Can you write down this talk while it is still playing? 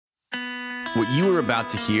What you are about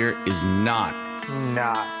to hear is not a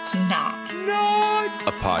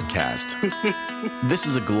podcast. This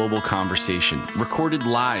is a global conversation recorded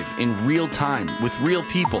live in real time with real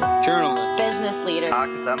people. Journalists, business leaders,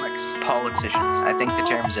 academics, politicians. I think the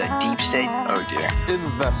term's a deep state. Oh dear.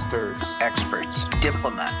 investors, Experts,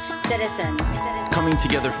 diplomats. citizens. Coming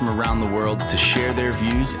together from around the world to share their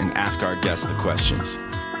views and ask our guests the questions.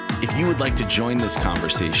 If you would like to join this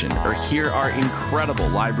conversation or hear our incredible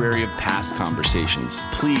library of past conversations,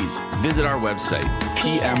 please visit our website,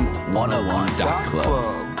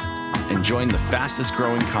 pm101.club, and join the fastest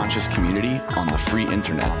growing conscious community on the free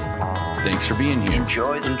internet. Thanks for being here.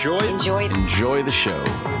 Enjoy. Enjoy the show.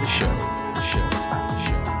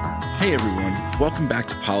 Hey everyone, welcome back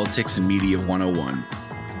to Politics and Media 101,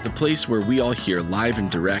 the place where we all hear live and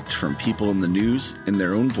direct from people in the news, in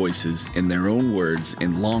their own voices, in their own words,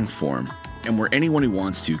 in long form, and where anyone who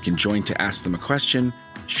wants to can join to ask them a question,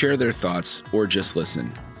 share their thoughts, or just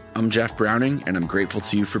listen. I'm Jeff Browning, and I'm grateful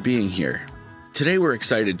to you for being here. Today we're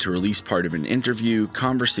excited to release part of an interview,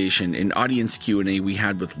 conversation, and audience Q&A we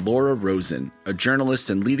had with Laura Rozen, a journalist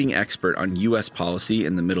and leading expert on U.S. policy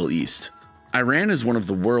in the Middle East. Iran is one of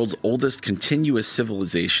the world's oldest continuous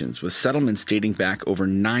civilizations, with settlements dating back over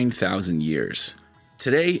 9,000 years.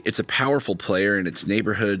 Today, it's a powerful player in its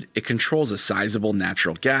neighborhood, it controls a sizable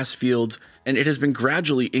natural gas field, and it has been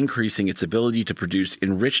gradually increasing its ability to produce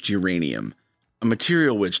enriched uranium, a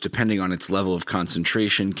material which, depending on its level of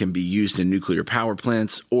concentration, can be used in nuclear power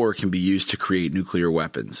plants or can be used to create nuclear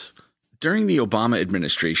weapons. During the Obama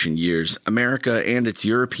administration years, America and its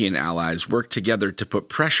European allies worked together to put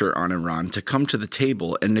pressure on Iran to come to the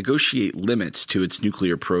table and negotiate limits to its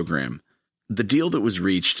nuclear program. The deal that was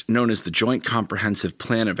reached, known as the Joint Comprehensive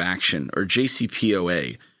Plan of Action, or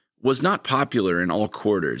JCPOA, was not popular in all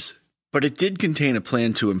quarters, but it did contain a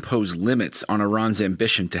plan to impose limits on Iran's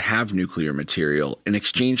ambition to have nuclear material in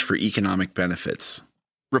exchange for economic benefits.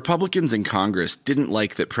 Republicans in Congress didn't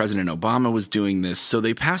like that President Obama was doing this, so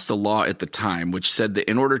they passed a law at the time which said that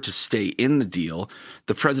in order to stay in the deal,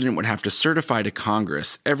 the president would have to certify to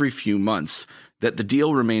Congress every few months that the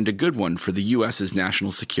deal remained a good one for the U.S.'s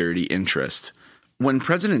national security interest. When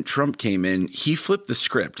President Trump came in, he flipped the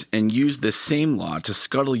script and used this same law to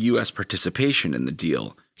scuttle U.S. participation in the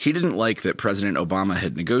deal. He didn't like that President Obama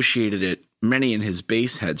had negotiated it, many in his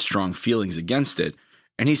base had strong feelings against it,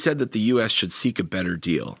 and he said that the U.S. should seek a better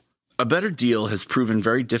deal. A better deal has proven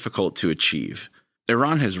very difficult to achieve.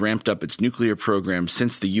 Iran has ramped up its nuclear program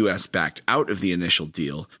since the U.S. backed out of the initial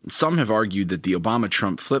deal. Some have argued that the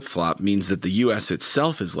Obama-Trump flip-flop means that the U.S.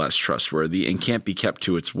 itself is less trustworthy and can't be kept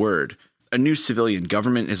to its word. A new civilian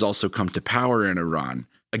government has also come to power in Iran.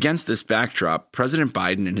 Against this backdrop, President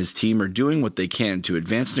Biden and his team are doing what they can to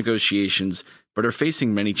advance negotiations, but are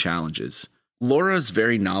facing many challenges. Laura is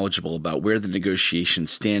very knowledgeable about where the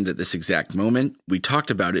negotiations stand at this exact moment. We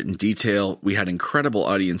talked about it in detail, we had incredible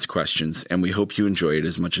audience questions, and we hope you enjoy it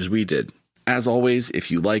as much as we did. As always,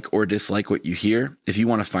 if you like or dislike what you hear, if you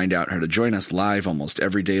want to find out how to join us live almost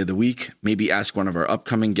every day of the week, maybe ask one of our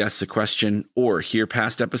upcoming guests a question, or hear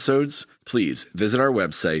past episodes, please visit our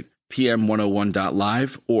website,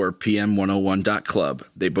 pm101.live or pm101.club.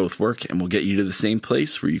 They both work and will get you to the same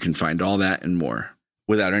place where you can find all that and more.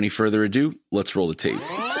 Without any further ado, let's roll the tape.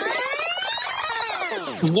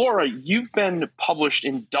 Laura, you've been published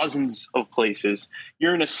in dozens of places.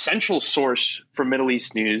 You're an essential source for Middle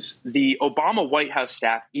East news. The Obama White House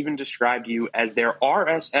staff even described you as their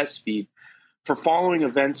RSS feed for following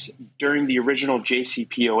events during the original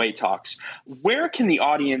JCPOA talks. Where can the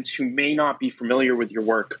audience who may not be familiar with your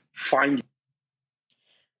work find you?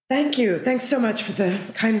 Thank you. Thanks so much for the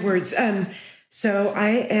kind words. So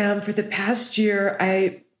I am, for the past year,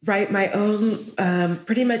 I write my own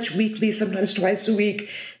pretty much weekly, sometimes twice a week,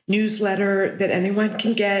 newsletter that anyone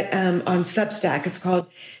can get on Substack. It's called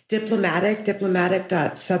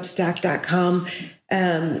diplomatic.substack.com.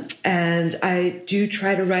 And I do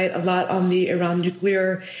try to write a lot on the Iran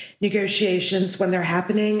nuclear negotiations when they're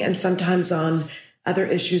happening, and sometimes on other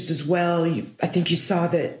issues as well. I think you saw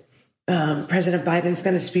that President Biden's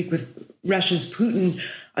going to speak with Russia's Putin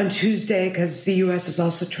on Tuesday, because the U.S. is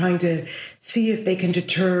also trying to see if they can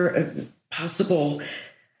deter a possible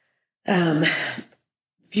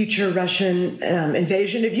future Russian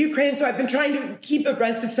invasion of Ukraine. So I've been trying to keep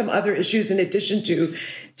abreast of some other issues in addition to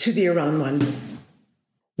the Iran one.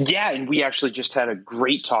 Yeah, and we actually just had a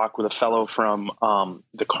great talk with a fellow from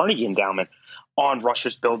the Carnegie Endowment on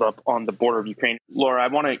Russia's buildup on the border of Ukraine. Laura, I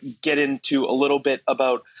want to get into a little bit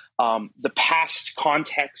about the past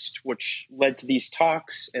context which led to these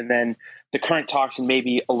talks, and then the current talks, and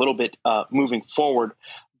maybe a little bit moving forward.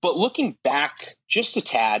 But looking back just a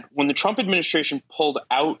tad, when the Trump administration pulled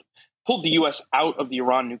the U.S. out of the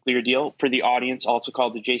Iran nuclear deal, for the audience also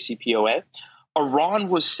called the JCPOA, Iran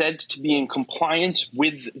was said to be in compliance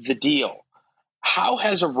with the deal. How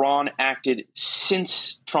has Iran acted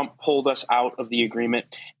since Trump pulled us out of the agreement?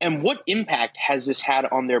 And what impact has this had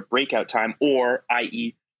on their breakout time, or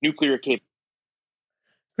i.e. nuclear capability?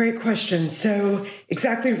 Great question. So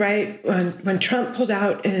exactly right. When Trump pulled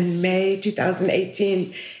out in May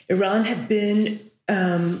 2018, Iran had been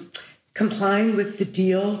complying with the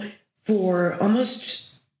deal for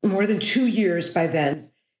almost more than 2 years by then.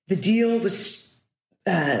 The deal was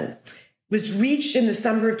reached in the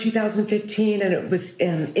summer of 2015, and it was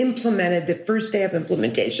implemented. The first day of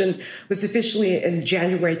implementation was officially in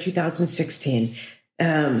January 2016.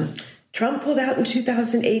 Trump pulled out in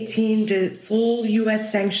 2018. The full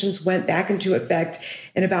U.S. sanctions went back into effect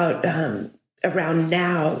in about around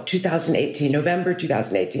now, 2018, November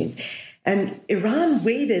 2018. And Iran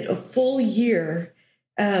waited a full year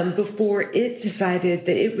before it decided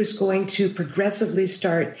that it was going to progressively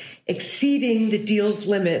start exceeding the deal's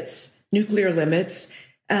limits, nuclear limits,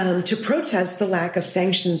 to protest the lack of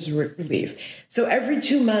sanctions relief. So every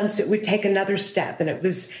 2 months, it would take another step. And it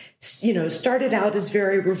was, started out as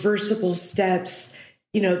very reversible steps.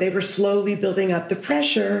 They were slowly building up the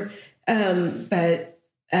pressure, but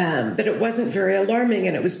it wasn't very alarming,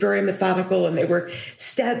 and it was very methodical. And they were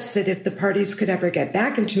steps that if the parties could ever get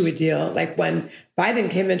back into a deal, like when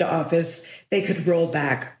Biden came into office, they could roll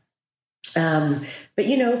back. But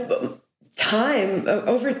over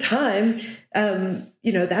time,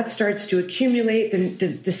 that starts to accumulate.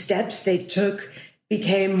 The steps they took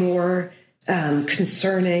became more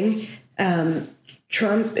concerning.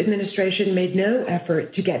 Trump administration made no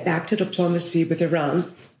effort to get back to diplomacy with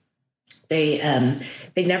Iran. They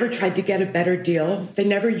never tried to get a better deal. They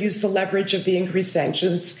never used the leverage of the increased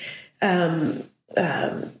sanctions, to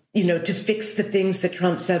fix the things that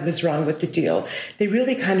Trump said was wrong with the deal. They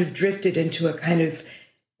really kind of drifted into a kind of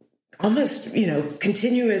almost,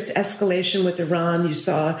 continuous escalation with Iran. You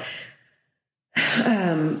saw,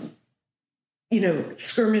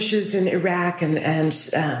 skirmishes in Iraq and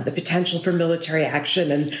the potential for military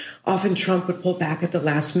action. And often Trump would pull back at the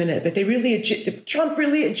last minute. But Trump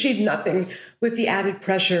really achieved nothing with the added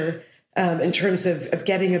pressure in terms of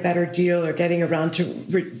getting a better deal or getting Iran to,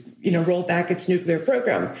 roll back its nuclear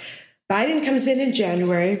program. Biden comes in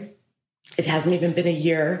January. It hasn't even been a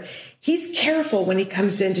year. He's careful when he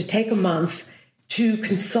comes in to take a month to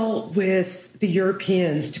consult with the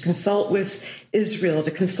Europeans, to consult with Israel,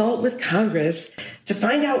 to consult with Congress, to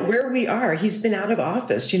find out where we are. He's been out of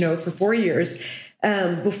office, for 4 years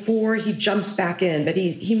before he jumps back in. But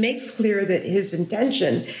he makes clear that his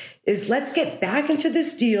intention is, let's get back into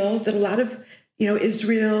this deal that a lot of,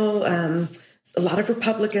 Israel, a lot of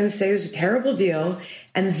Republicans say is a terrible deal,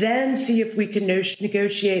 and then see if we can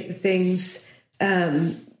negotiate the things,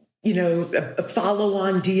 a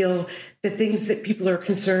follow-on deal, the things that people are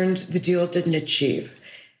concerned the deal didn't achieve.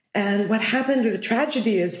 And what happened, or the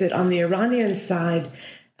tragedy, is that on the Iranian side,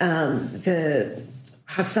 the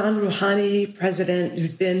Hassan Rouhani president,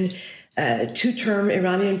 who'd been a two-term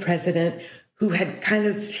Iranian president, who had kind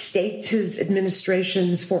of staked his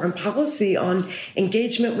administration's foreign policy on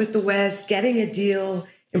engagement with the West, getting a deal,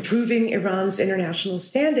 improving Iran's international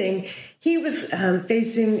standing, he was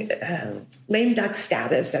facing lame duck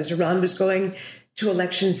status as Iran was going to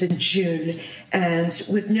elections in June. And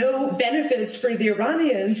with no benefits for the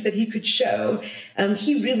Iranians that he could show,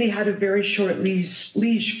 he really had a very short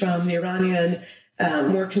leash from the Iranian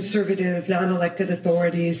more conservative, non-elected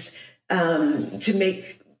authorities to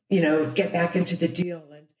make, get back into the deal.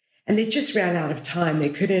 And they just ran out of time. They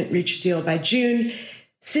couldn't reach a deal by June.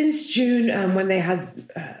 Since June, when they had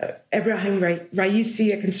Ebrahim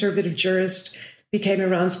Raisi, a conservative jurist, became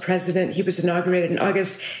Iran's president, he was inaugurated in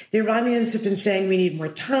August. The Iranians have been saying we need more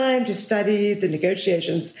time to study the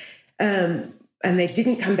negotiations, and they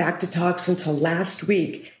didn't come back to talks until last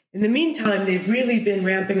week. In the meantime, they've really been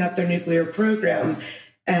ramping up their nuclear program,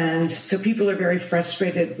 and so people are very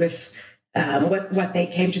frustrated with what they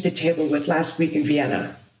came to the table with last week in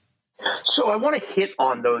Vienna. So I want to hit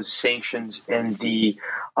on those sanctions and the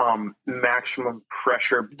maximum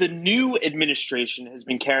pressure. The new administration has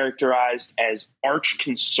been characterized as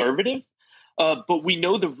arch-conservative, but we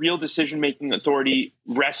know the real decision-making authority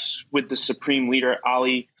rests with the supreme leader,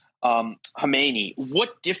 Ali Khamenei.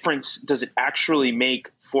 What difference does it actually make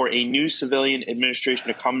for a new civilian administration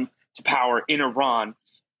to come to power in Iran,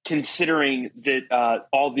 considering that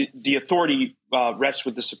all the authority rests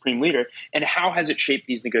with the supreme leader? And how has it shaped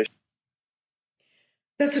these negotiations?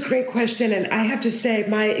 That's a great question. And I have to say,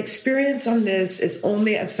 my experience on this is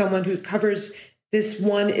only as someone who covers this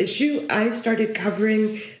one issue. I started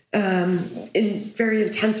covering very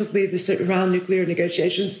intensively this Iran nuclear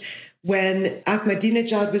negotiations when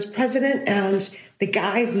Ahmadinejad was president, and the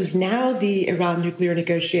guy who's now the Iran nuclear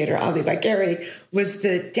negotiator, Ali Bagheri, was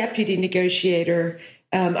the deputy negotiator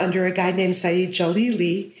under a guy named Saeed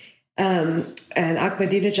Jalili. And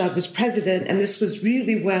Ahmadinejad was president, and this was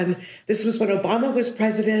when Obama was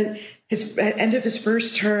president, his end of his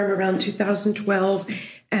first term around 2012.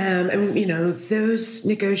 And those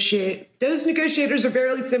negotiators are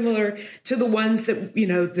very similar to the ones that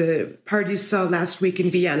the parties saw last week in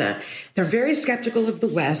Vienna. They're very skeptical of the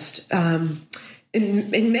West.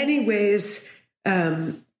 In many ways,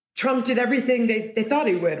 Trump did everything they thought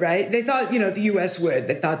he would, right? They thought, the U.S. would.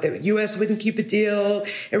 They thought the U.S. wouldn't keep a deal.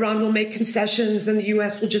 Iran will make concessions, and the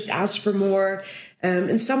U.S. will just ask for more.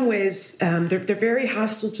 In some ways, they're very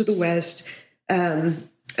hostile to the West.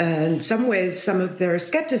 In some ways, some of their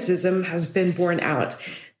skepticism has been borne out.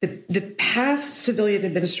 The past civilian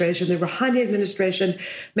administration, the Rouhani administration,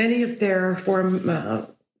 many of their foreign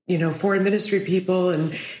ministry people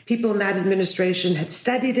and people in that administration had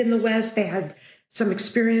studied in the West. They had some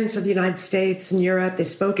experience of the United States and Europe. They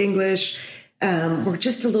spoke English, were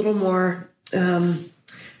just a little more,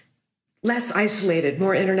 less isolated,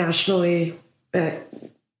 more internationally,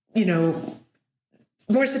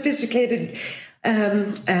 more sophisticated.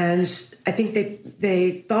 And I think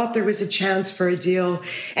they thought there was a chance for a deal.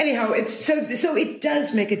 Anyhow, so it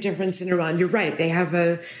does make a difference in Iran. You're right. They have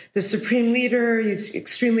the supreme leader. He's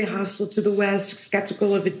extremely hostile to the West,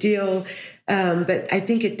 skeptical of a deal. But I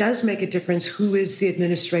think it does make a difference who is the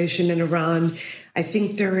administration in Iran. I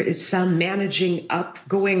think there is some managing up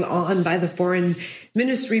going on by the foreign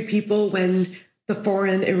ministry people when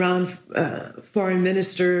the Iran foreign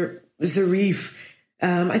minister Zarif,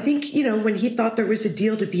 I think, when he thought there was a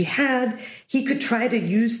deal to be had, he could try to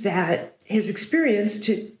use his experience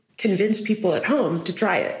to convince people at home to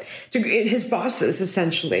try it, his bosses,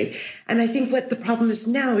 essentially. And I think what the problem is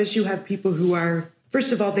now is you have people who are,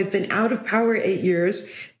 first of all, they've been out of power 8 years.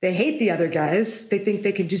 They hate the other guys. They think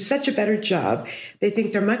they can do such a better job. They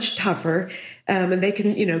think they're much tougher. And they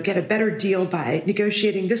can, get a better deal by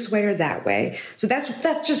negotiating this way or that way. So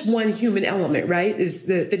that's just one human element, right? Is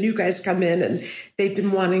the new guys come in and they've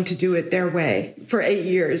been wanting to do it their way for 8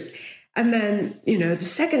 years. And then, the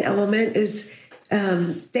second element is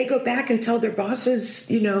they go back and tell their bosses,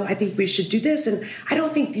 I think we should do this. And I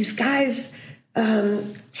don't think these guys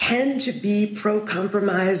tend to be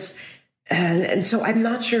pro-compromise. And so I'm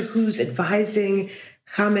not sure who's advising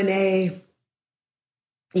Khamenei,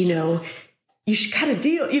 you should cut a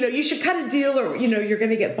deal, or, you're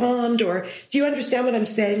going to get bombed, or do you understand what I'm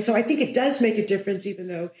saying? So I think it does make a difference, even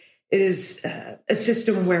though it is a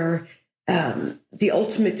system where the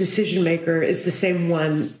ultimate decision maker is the same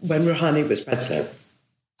one when Rouhani was president.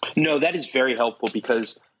 No, that is very helpful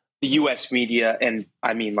because the U.S. media, and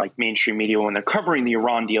I mean like mainstream media, when they're covering the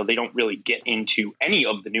Iran deal, they don't really get into any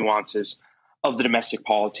of the nuances of the domestic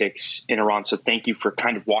politics in Iran. So thank you for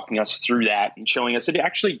kind of walking us through that and showing us that it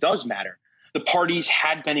actually does matter. The parties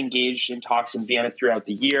had been engaged in talks in Vienna throughout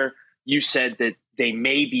the year. You said that they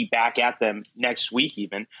may be back at them next week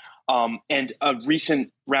even. And a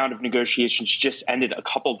recent round of negotiations just ended a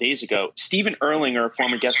couple days ago. Stephen Erlinger, a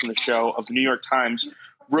former guest on the show of the New York Times,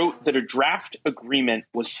 wrote that a draft agreement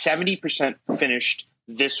was 70% finished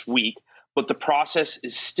this week, but the process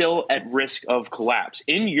is still at risk of collapse.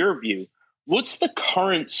 In your view, what's the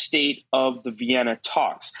current state of the Vienna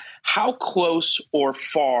talks? How close or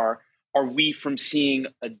far are we from seeing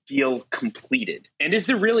a deal completed? And is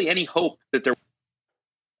there really any hope that there?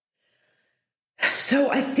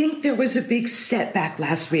 So I think there was a big setback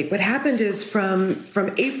last week. What happened is from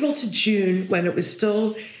April to June, when it was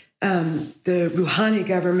still the Rouhani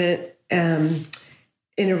government in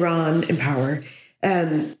Iran in power,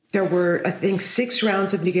 there were, I think, 6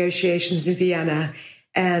 rounds of negotiations in Vienna.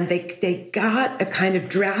 And they got a kind of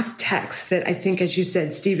draft text that I think, as you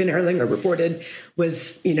said, Stephen Erlinger reported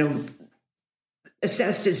was,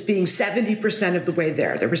 assessed as being 70% of the way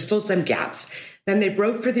there. There were still some gaps. Then they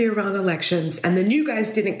broke for the Iran elections, and the new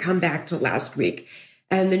guys didn't come back till last week.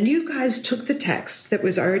 And the new guys took the text that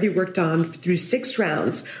was already worked on through 6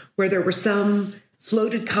 rounds, where there were some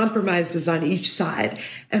floated compromises on each side.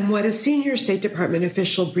 And what a senior State Department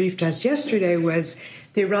official briefed us yesterday was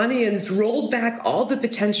the Iranians rolled back all the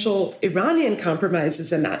potential Iranian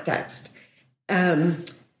compromises in that text,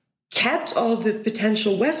 kept all the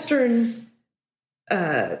potential Western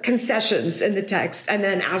concessions in the text, and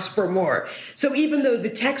then asked for more. So even though the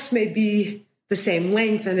text may be the same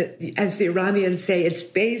length. And as the Iranians say, it's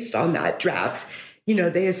based on that draft.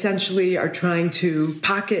 They essentially are trying to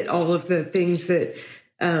pocket all of the things that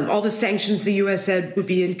all the sanctions the U.S. said would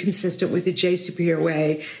be inconsistent with the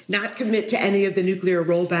JCPOA, not commit to any of the nuclear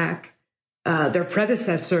rollback their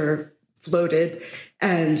predecessor floated,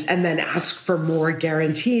 and then ask for more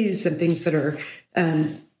guarantees and things that are,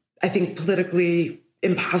 I think, politically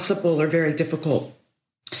impossible or very difficult.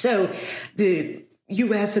 So the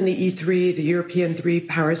U.S. and the E3, the European three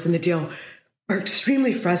powers in the deal, are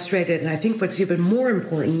extremely frustrated. And I think what's even more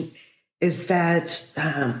important is that,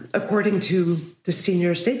 according to the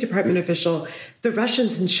senior State Department official, the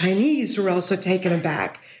Russians and Chinese were also taken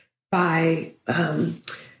aback by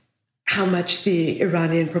how much the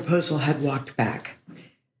Iranian proposal had walked back.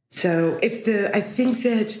 So I think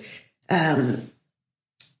that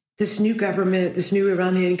this new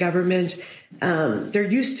Iranian government, they're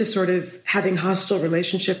used to sort of having hostile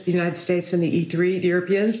relationship with the United States and the E3, the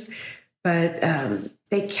Europeans, but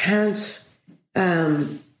they can't.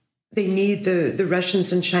 They need the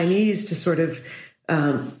Russians and Chinese to sort of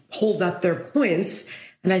hold up their points.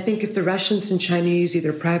 And I think if the Russians and Chinese,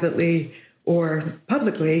 either privately or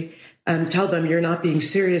publicly, tell them you're not being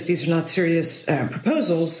serious, these are not serious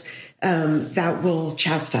proposals, that will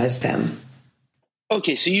chastise them.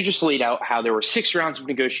 Okay, so you just laid out how there were 6 rounds of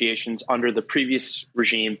negotiations under the previous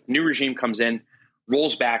regime. New regime comes in,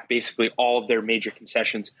 rolls back basically all of their major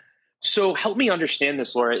concessions. So help me understand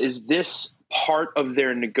this, Laura. Is this part of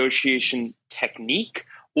their negotiation technique,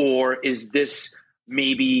 or is this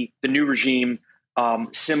maybe the new regime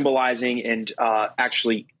symbolizing and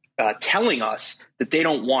actually telling us that they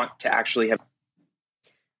don't want to actually have?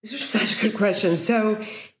 These are such good questions. So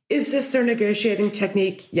is this their negotiating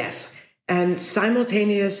technique? Yes. And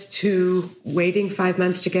simultaneous to waiting 5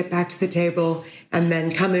 months to get back to the table and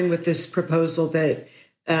then coming with this proposal that,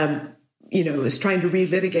 is trying to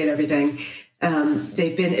relitigate everything.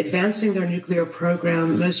 They've been advancing their nuclear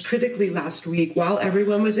program. Most critically last week, while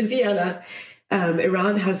everyone was in Vienna,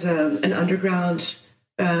 Iran has an underground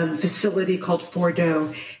facility called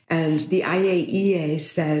Fordo, and the IAEA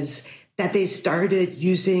says that they started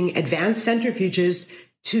using advanced centrifuges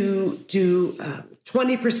to do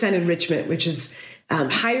 20% enrichment, which is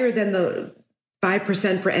higher than the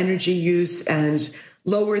 5% for energy use and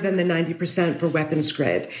lower than the 90% for weapons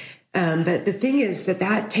grade. But the thing is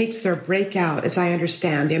that takes their breakout, as I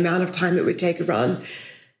understand, the amount of time it would take Iran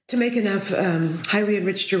to make enough highly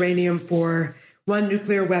enriched uranium for one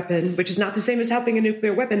nuclear weapon, which is not the same as having a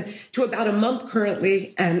nuclear weapon, to about a month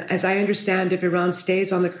currently. And as I understand, if Iran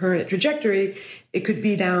stays on the current trajectory, it could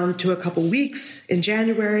be down to a couple weeks in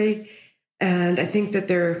January. And I think that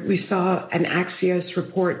we saw an Axios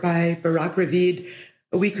report by Barak Ravid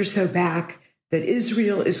a week or so back that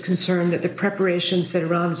Israel is concerned that the preparations that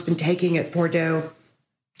Iran has been taking at Fordo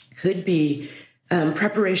could be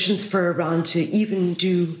preparations for Iran to even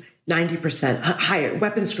do 90% higher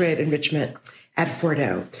weapons grade enrichment at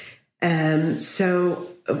Fordo. So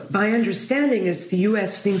my understanding is the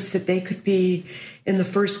U.S. thinks that they could be in the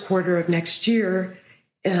first quarter of next year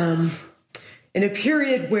in a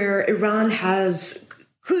period where Iran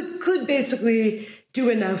could basically do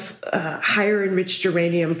enough higher enriched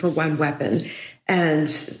uranium for one weapon, and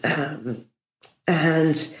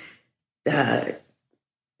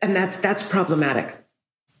that's problematic.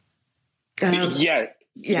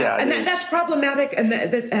 Yeah, and that's problematic,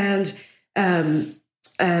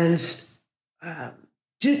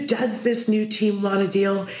 does this new team want a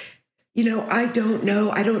deal? I don't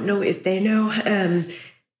know. I don't know if they know.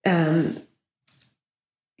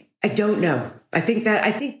 I don't know. I think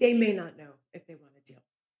they may not know if they want a deal.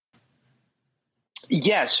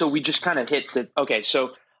 Yeah, so we just kind of hit the okay.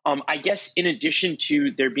 So I guess in addition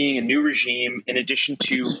to there being a new regime, in addition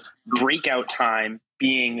to breakout time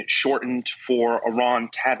being shortened for Iran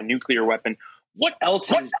to have a nuclear weapon, what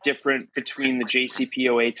else is different between the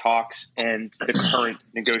JCPOA talks and the current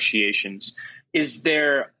negotiations? Is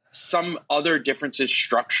there some other differences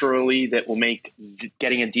structurally that will make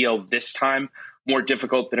getting a deal this time more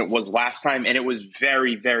difficult than it was last time? And it was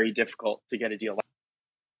very, very difficult to get a deal.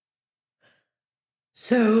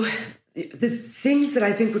 So the things that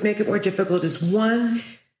I think would make it more difficult is, one,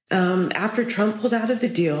 after Trump pulled out of the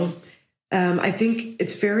deal, I think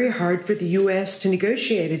it's very hard for the U.S. to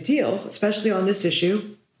negotiate a deal, especially on this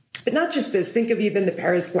issue. But not just this. Think of even the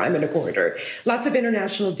Paris Climate Accord or lots of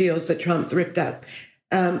international deals that Trump ripped up.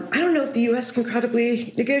 I don't know if the U.S. can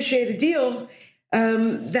credibly negotiate a deal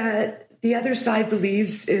that the other side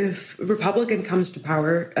believes, if a Republican comes to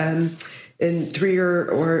power in 3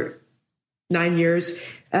 or 9 years,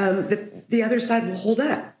 that the other side will hold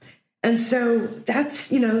up. And so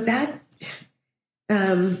that's,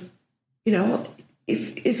 you know,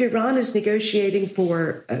 if Iran is negotiating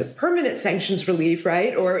for permanent sanctions relief,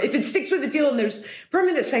 right, or if it sticks with the deal and there's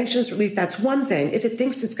permanent sanctions relief, that's one thing. If it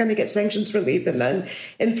thinks it's going to get sanctions relief and then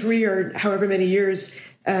in 3 or however many years,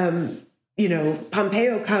 you know,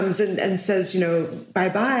 Pompeo comes and says, you know,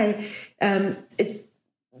 bye-bye,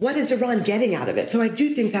 what is Iran getting out of it? So I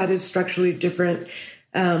do think that is structurally different.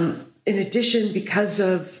 In addition, because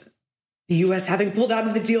of the U.S. having pulled out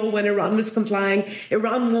of the deal when Iran was complying,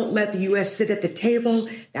 Iran won't let the U.S. sit at the table.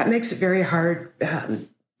 That makes it very hard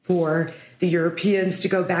for the Europeans to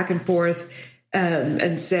go back and forth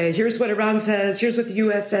and say, here's what Iran says, here's what the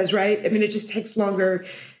U.S. says, right? I mean, it just takes longer.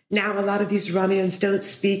 Now, a lot of these Iranians don't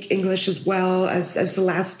speak English as well as the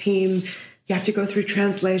last team. You have to go through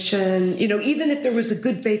translation. You know, even if there was a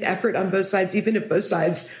good faith effort on both sides, even if both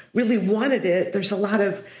sides really wanted it, there's a lot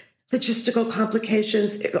of logistical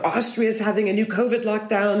complications. Austria is having a new COVID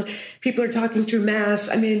lockdown. People are talking through masks.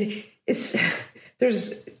 I mean, it's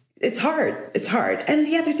hard. It's hard. And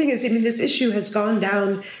the other thing is, I mean, this issue has gone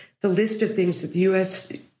down the list of things that the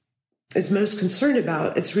U.S. is most concerned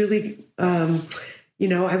about. It's really, you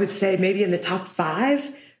know, I would say maybe in the top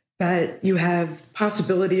 5, but you have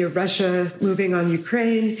possibility of Russia moving on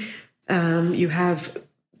Ukraine. You have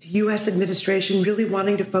the U.S. administration really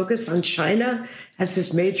wanting to focus on China as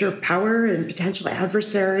this major power and potential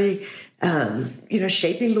adversary, you know,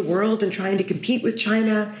 shaping the world and trying to compete with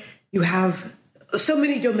China. You have so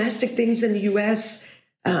many domestic things in the U.S.,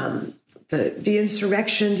 the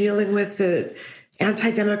insurrection, dealing with the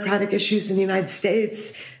anti-democratic issues in the United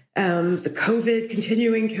States, the COVID,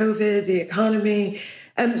 continuing COVID, the economy.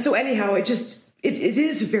 So anyhow, it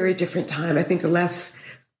is a very different time. I think a less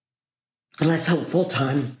hopeful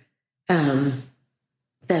time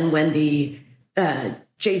than when the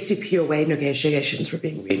JCPOA negotiations were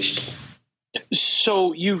being reached.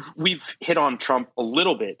 So we've hit on Trump a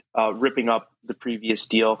little bit, ripping up the previous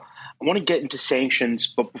deal. I want to get into sanctions,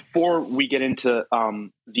 but before we get into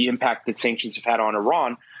the impact that sanctions have had on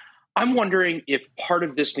Iran, I'm wondering if part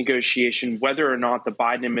of this negotiation, whether or not the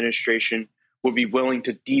Biden administration would be willing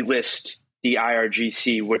to delist the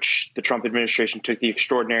IRGC, which the Trump administration took the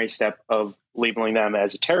extraordinary step of labeling them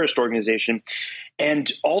as a terrorist organization,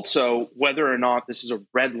 and also whether or not this is a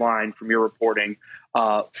red line from your reporting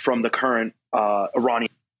from the current Iranian.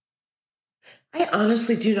 I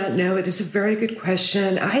honestly do not know. It is a very good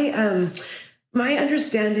question. My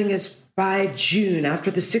understanding is by June,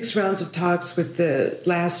 after the 6 rounds of talks with the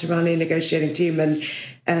last Iranian negotiating team and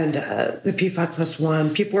the P5 plus 1,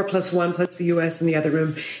 P4 plus 1 plus the U.S. in the other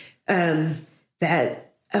room,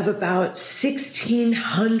 that of about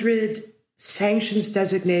 1,600 sanctions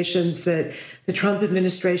designations that the Trump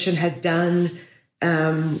administration had done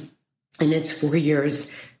in its 4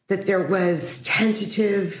 years, that there was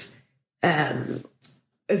tentative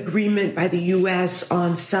agreement by the U.S.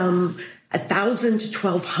 on some 1,000 to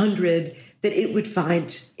 1,200 that it would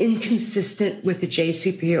find inconsistent with the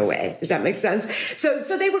JCPOA. Does that make sense?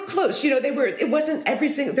 So they were close. You know, it wasn't every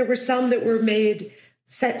single. There were some that were made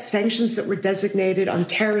sanctions that were designated on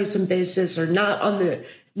terrorism basis or not on the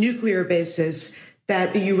nuclear basis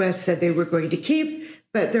that the U.S. said they were going to keep.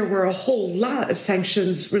 But there were a whole lot of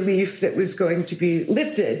sanctions relief that was going to be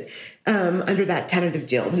lifted under that tentative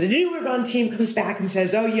deal. The new Iran team comes back and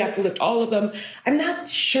says, oh, you have to lift all of them. I'm not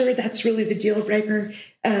sure that's really the deal breaker.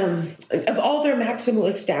 Of all their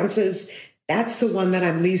maximalist stances, that's the one that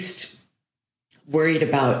I'm least worried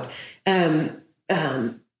about,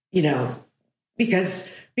 you know,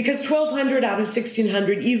 because 1,200 out of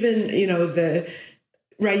 1,600, even, you know, the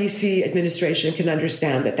Raisi administration can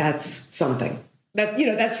understand that that's something. That, you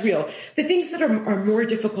know, that's real. The things that are more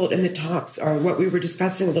difficult in the talks are what we were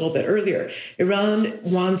discussing a little bit earlier. Iran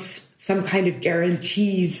wants some kind of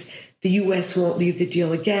guarantees the U.S. won't leave the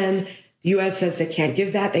deal again. The U.S. says they can't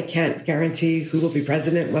give that. They can't guarantee who will be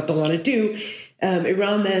president, what they'll want to do.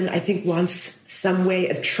 Iran then, I think, wants some way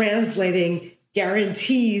of translating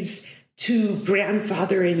guarantees to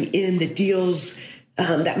grandfathering in the deals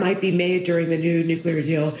that might be made during the new nuclear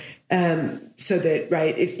deal. So that,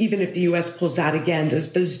 right, even if the U.S. pulls out again,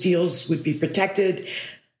 those deals would be protected.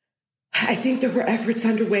 I think there were efforts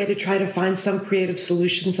underway to try to find some creative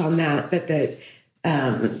solutions on that, but that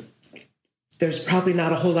there's probably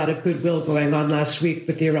not a whole lot of goodwill going on last week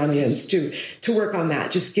with the Iranians to work on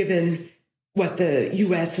that, just given what the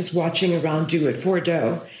U.S. is watching Iran do at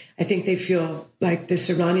Fordo. I think they feel like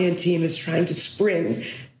this Iranian team is trying to spring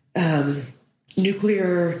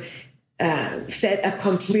nuclear fait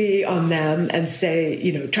accompli on them and say,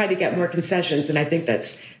 you know, try to get more concessions. And I think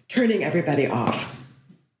that's turning everybody off.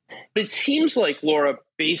 But it seems like, Laura,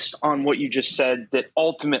 based on what you just said, that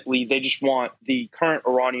ultimately they just want the current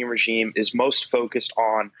Iranian regime is most focused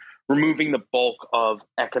on removing the bulk of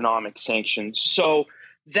economic sanctions. So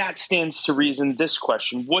that stands to reason this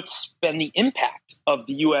question: what's been the impact of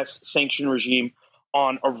the U.S. sanction regime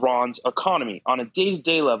on Iran's economy? On a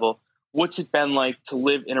day-to-day level, what's it been like to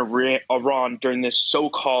live in Iran during this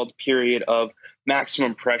so-called period of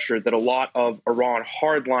maximum pressure that a lot of Iran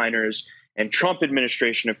hardliners and Trump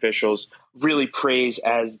administration officials really praise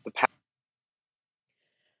as the past?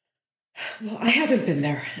 Well, I haven't been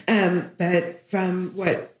there, but from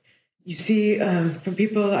what you see from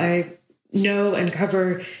people I know and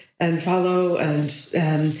cover and follow, and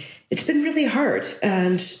it's been really hard.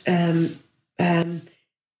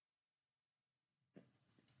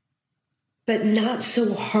 But not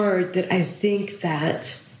so hard that I think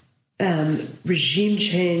that regime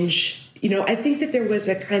change, I think that there was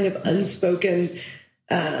a kind of unspoken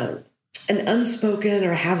or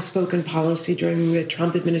half-spoken policy during the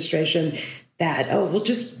Trump administration that, we'll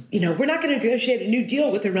just, we're not going to negotiate a new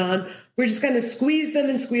deal with Iran. We're just going to squeeze them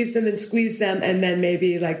and squeeze them and squeeze them. And then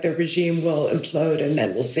maybe like the regime will implode and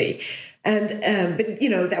then we'll see. And, but,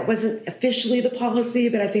 that wasn't officially the policy,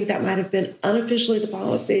 but I think that might have been unofficially the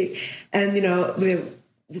policy. And, they were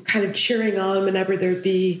kind of cheering on whenever there'd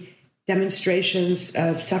be demonstrations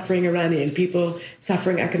of suffering Iranian people,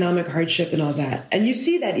 suffering economic hardship and all that. And you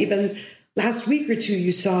see that even last week or two,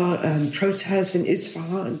 you saw protests in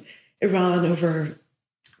Isfahan, Iran, over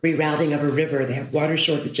rerouting of a river. They have water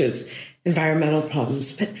shortages, environmental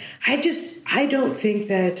problems. But I don't think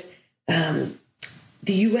that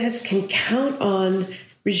the U.S. can count on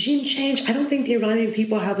regime change. I don't think the Iranian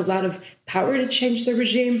people have a lot of power to change their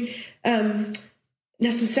regime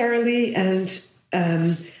necessarily. And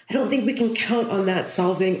I don't think we can count on that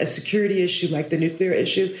solving a security issue like the nuclear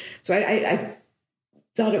issue. So I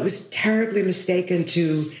thought it was terribly mistaken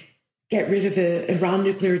to get rid of an Iran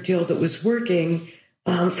nuclear deal that was working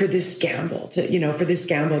for this gamble, that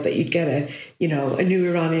you'd get a new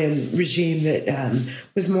Iranian regime that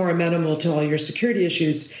was more amenable to all your security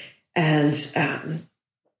issues. And so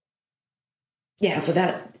yes,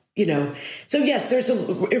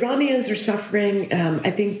 Iranians are suffering.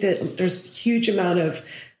 I think that there's a huge amount of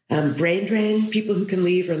brain drain. People who can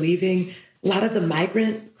leave are leaving. A lot of the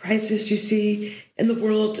migrant crisis you see in the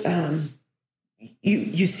world,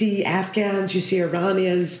 you see Afghans, you see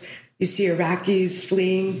Iranians, you see Iraqis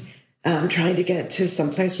fleeing, trying to get to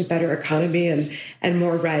someplace with better economy and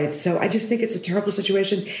more rights. So I just think it's a terrible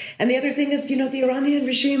situation. And the other thing is, the Iranian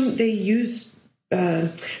regime, they use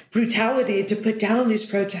brutality to put down these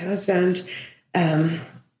protests. And,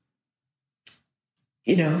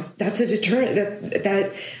 that's a deterrent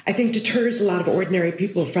that I think deters a lot of ordinary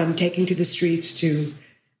people from taking to the streets to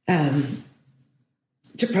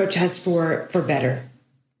protest for better.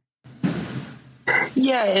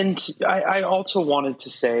 Yeah, and I also wanted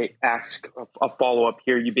to ask a follow-up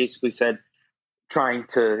here. You basically said trying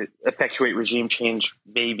to effectuate regime change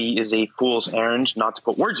maybe is a fool's errand, not to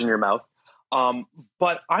put words in your mouth.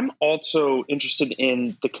 But I'm also interested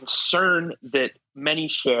in the concern that many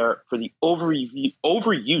share for the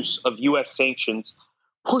overuse of U.S. sanctions,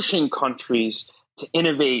 pushing countries to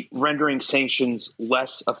innovate, rendering sanctions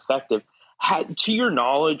less effective. To your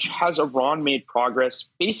knowledge, has Iran made progress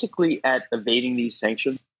basically at evading these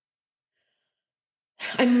sanctions?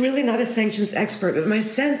 I'm really not a sanctions expert, but my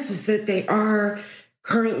sense is that they are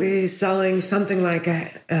currently selling something like, I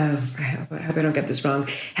hope I don't get this wrong,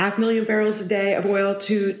 500,000 barrels a day of oil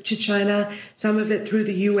to China, some of it through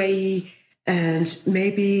the UAE, and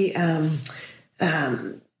maybe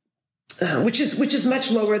which is much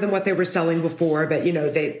lower than what they were selling before, but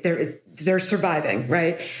they're surviving,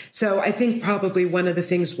 right? So I think probably one of the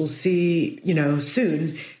things we'll see,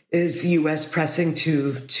 soon is the U.S. pressing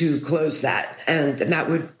to close that, and that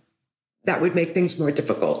would make things more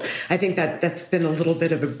difficult. I think that's been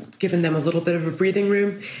given them a little bit of a breathing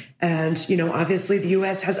room, and obviously the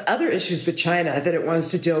U.S. has other issues with China that it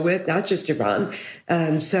wants to deal with, not just Iran.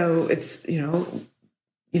 So it's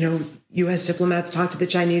U.S. diplomats talk to the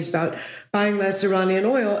Chinese about buying less Iranian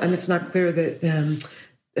oil, and it's not clear that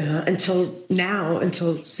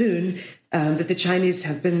until soon, that the Chinese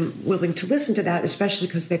have been willing to listen to that, especially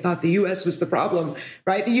because they thought the U.S. was the problem,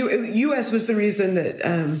 right? The U.S. was the reason that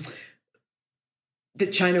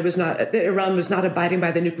that Iran was not abiding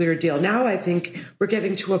by the nuclear deal. Now I think we're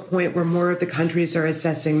getting to a point where more of the countries are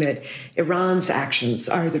assessing that Iran's actions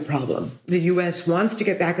are the problem. The U.S. wants to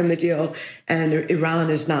get back on the deal, and Iran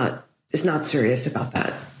is not serious about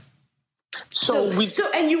that.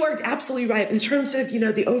 And you are absolutely right in terms of,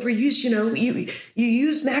 the overuse. You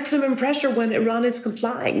use maximum pressure when Iran is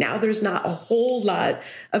complying. Now there's not a whole lot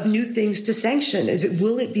of new things to sanction.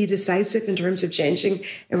 Will it be decisive in terms of changing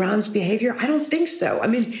Iran's behavior? I don't think so. I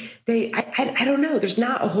mean, I don't know. There's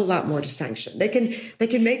not a whole lot more to sanction. They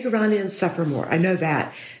can make Iranians suffer more. I know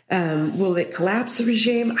that. Will it collapse the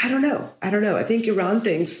regime? I don't know. I think Iran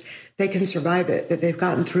thinks they can survive it, that they've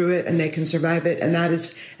gotten through it and they can survive it. And that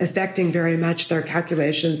is affecting very much their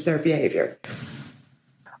calculations, their behavior.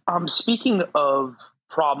 Speaking of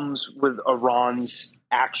problems with Iran's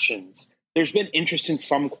actions, there's been interest in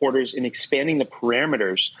some quarters in expanding the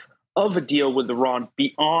parameters of a deal with Iran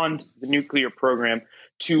beyond the nuclear program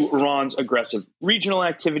to Iran's aggressive regional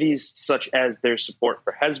activities, such as their support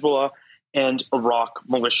for Hezbollah and Iraq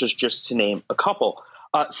militias, just to name a couple.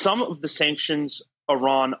 Some of the sanctions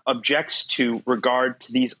Iran objects to regard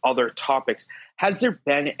to these other topics. Has there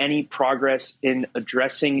been any progress in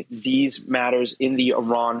addressing these matters in the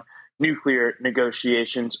Iran nuclear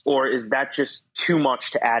negotiations, or is that just too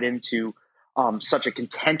much to add into such a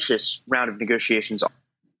contentious round of negotiations?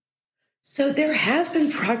 So there has been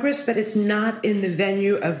progress, but it's not in the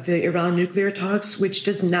venue of the Iran nuclear talks, which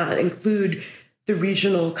does not include the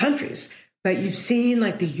regional countries. But you've seen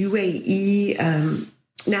like the UAE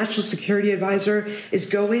National Security Advisor is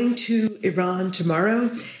going to Iran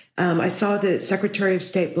tomorrow. I saw that Secretary of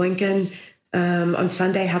State Blinken on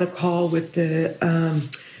Sunday had a call with the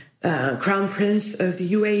Crown Prince of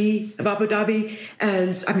the UAE, of Abu Dhabi,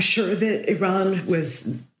 and I'm sure that Iran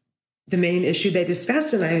was the main issue they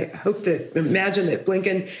discussed. And I imagine that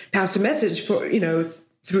Blinken passed a message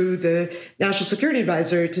through the National Security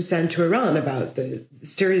Advisor to send to Iran about the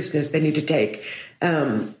seriousness they need to take.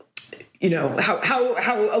 How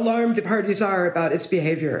alarmed the parties are about its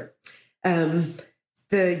behavior. The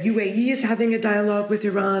UAE is having a dialogue with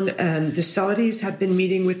Iran. The Saudis have been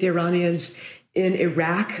meeting with the Iranians in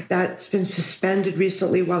Iraq. That's been suspended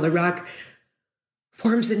recently while Iraq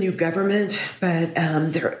forms a new government. But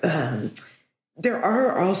there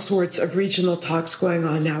are all sorts of regional talks going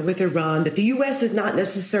on now with Iran that the U.S. is not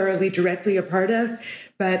necessarily directly a part of.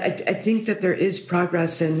 But I think that there is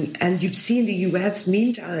progress. And you've seen the U.S.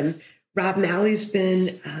 meantime. Rob Malley's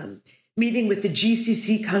been meeting with the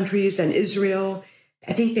GCC countries and Israel.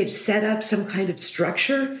 I think they've set up some kind of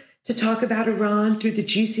structure to talk about Iran through the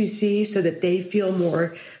GCC so that they feel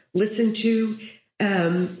more listened to.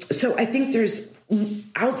 So I think there's,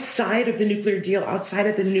 outside of the nuclear deal, outside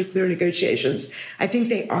of the nuclear negotiations, I think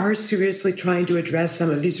they are seriously trying to address some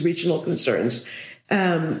of these regional concerns,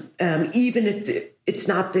 even if it's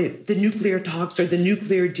not the nuclear talks or the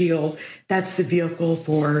nuclear deal that's the vehicle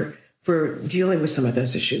for dealing with some of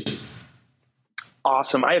those issues.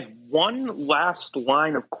 Awesome. I have one last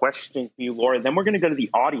line of questioning for you, Laura. Then we're going to go to the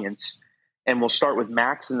audience, and we'll start with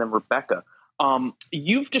Max and then Rebecca.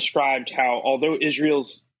 You've described how, although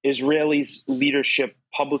Israelis' leadership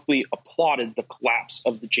publicly applauded the collapse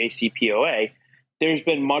of the JCPOA, there's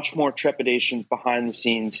been much more trepidation behind the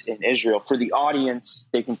scenes in Israel. For the audience,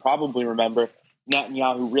 they can probably remember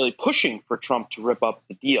Netanyahu really pushing for Trump to rip up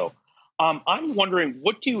the deal. I'm wondering,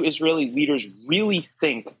 what do Israeli leaders really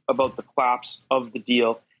think about the collapse of the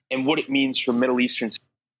deal and what it means for Middle Eastern?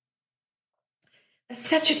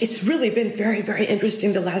 It's really been very, very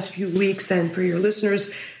interesting the last few weeks. And for your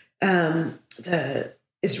listeners, the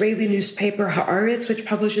Israeli newspaper Haaretz, which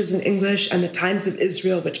publishes in English, and the Times of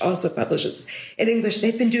Israel, which also publishes in English,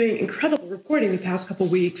 they've been doing incredible reporting the past couple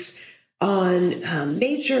of weeks on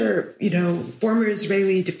major, former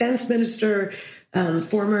Israeli defense minister,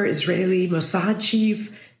 former Israeli Mossad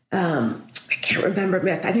chief, I can't remember,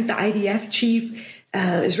 I think the IDF chief,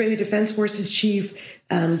 Israeli Defense Forces chief,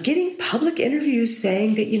 giving public interviews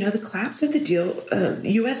saying that, the collapse of the deal,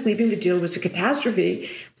 the U.S. leaving the deal was a catastrophe.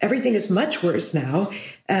 Everything is much worse now.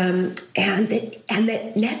 And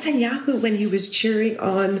that Netanyahu, when he was cheering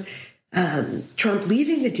on Trump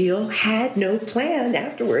leaving the deal, had no plan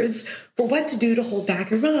afterwards for what to do to hold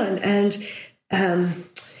back Iran. And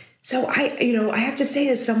so I have to say,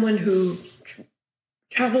 as someone who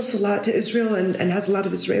travels a lot to Israel and has a lot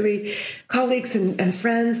of Israeli colleagues and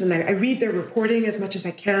friends, and I read their reporting as much as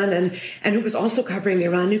I can, and who was also covering the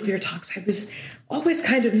Iran nuclear talks, I was always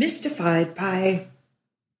kind of mystified by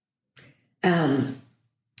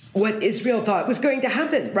what Israel thought was going to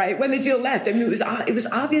happen, right, when the deal left. I mean, it was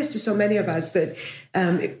obvious to so many of us that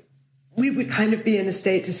we would kind of be in a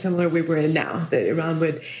state to similar we were in now, that Iran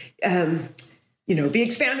would be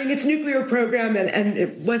expanding its nuclear program, and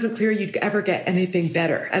it wasn't clear you'd ever get anything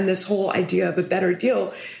better. And this whole idea of a better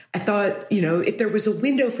deal, I thought, if there was a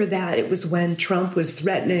window for that, it was when Trump was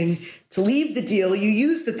threatening to leave the deal. You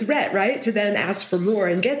use the threat, right, to then ask for more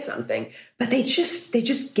and get something. But they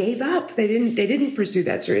just gave up. They didn't pursue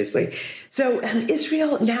that seriously. So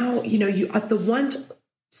Israel now, you at the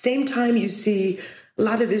same time you see a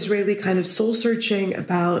lot of Israeli kind of soul searching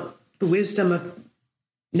about the wisdom of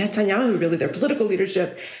Netanyahu, really their political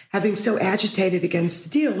leadership, having so agitated against the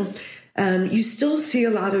deal. You still see a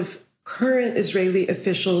lot of current Israeli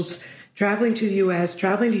officials traveling to the U.S.,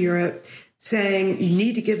 traveling to Europe, saying you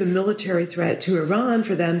need to give a military threat to Iran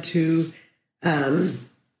for them to, to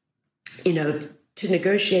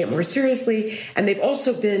negotiate more seriously. And they've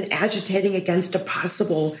also been agitating against a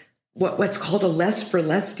possible what's called a less for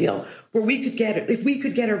less deal, where if we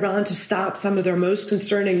could get Iran to stop some of their most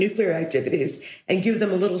concerning nuclear activities and give them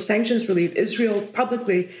a little sanctions relief. Israel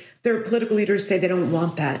publicly, their political leaders say they don't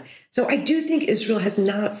want that. So I do think Israel has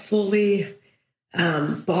not fully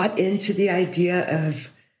bought into the idea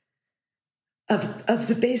of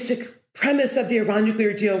the basic premise of the Iran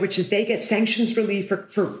nuclear deal, which is they get sanctions relief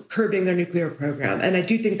for curbing their nuclear program. And I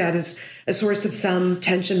do think that is a source of some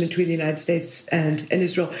tension between the United States and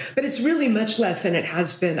Israel. But it's really much less than it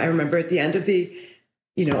has been. I remember at the end of the,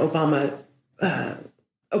 Obama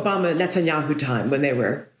Netanyahu time when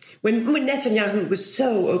Netanyahu was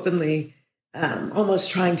so openly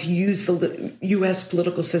almost trying to use the U.S.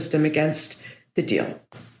 political system against the deal.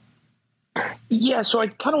 Yeah, so I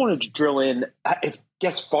kind of wanted to drill in,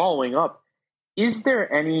 following up, is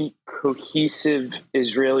there any cohesive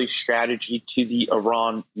Israeli strategy to the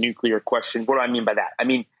Iran nuclear question? What do I mean by that? I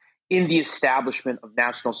mean, in the establishment of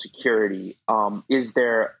national security, is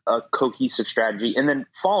there a cohesive strategy? And then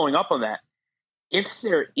following up on that, if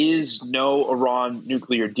there is no Iran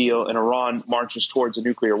nuclear deal and Iran marches towards a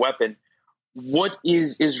nuclear weapon, what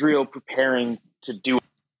is Israel preparing to do?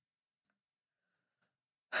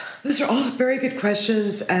 Those are all very good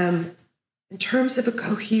questions. In terms of a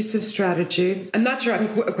cohesive strategy, I'm not sure I'm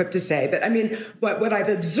equipped to say, but I mean, what I've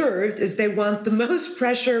observed is they want the most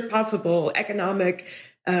pressure possible, economic,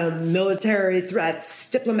 military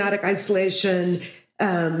threats, diplomatic isolation,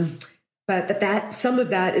 but that some of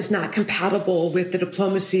that is not compatible with the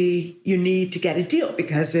diplomacy you need to get a deal.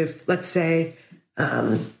 Because if, let's say,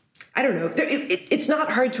 I don't know, it's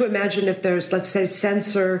not hard to imagine if there's, let's say,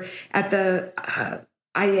 censor at the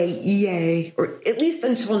IAEA, or at least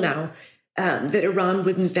until now, that Iran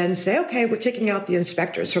wouldn't then say, okay, we're kicking out the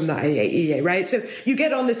inspectors from the IAEA, right? So you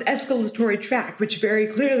get on this escalatory track, which very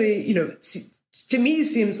clearly, to me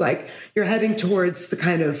seems like you're heading towards the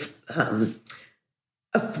kind of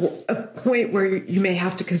a point where you may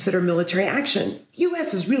have to consider military action.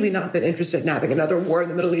 U.S. has really not been interested in having another war in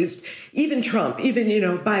the Middle East. Even Trump, even,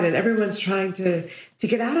 Biden, everyone's trying to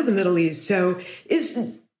get out of the Middle East. So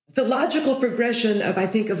is the logical progression of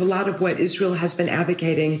a lot of what Israel has been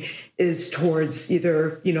advocating is towards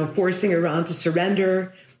either, forcing Iran to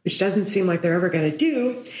surrender, which doesn't seem like they're ever going to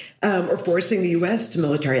do, or forcing the U.S. to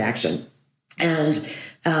military action. And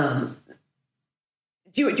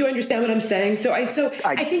do you understand what I'm saying? I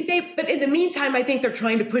think but in the meantime, I think they're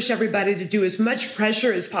trying to push everybody to do as much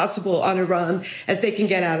pressure as possible on Iran as they can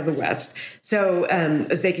get out of the West. So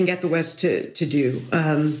as they can get the West to do.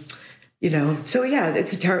 So yeah,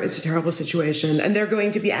 it's a terrible situation, and they're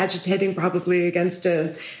going to be agitating probably against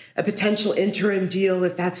a potential interim deal,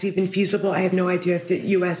 if that's even feasible. I have no idea if the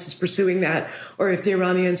U.S. is pursuing that or if the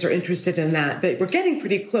Iranians are interested in that, but we're getting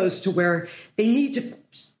pretty close to where they need to,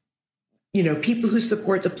 people who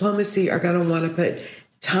support diplomacy are going to want to put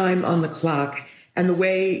time on the clock. And the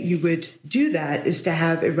way you would do that is to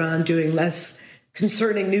have Iran doing less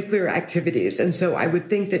concerning nuclear activities. And so I would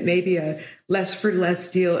think that maybe a less for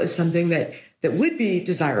less deal is something that would be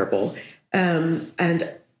desirable.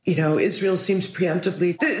 Israel seems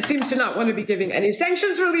to not want to be giving any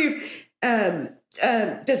sanctions relief,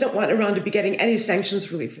 doesn't want Iran to be getting any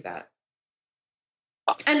sanctions relief for that.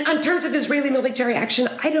 And in terms of Israeli military action,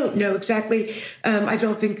 I don't know exactly. I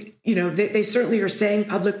don't think, they certainly are saying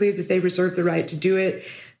publicly that they reserve the right to do it.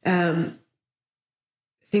 I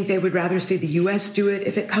think they would rather see the U.S. do it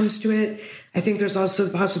if it comes to it. I think there's also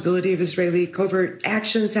the possibility of Israeli covert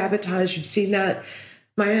action, sabotage. You've seen that.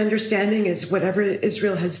 My understanding is whatever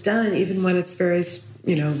Israel has done, even when it's very,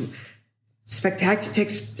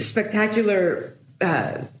 spectacular,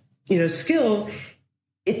 skill,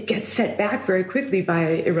 it gets set back very quickly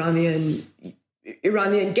by Iranian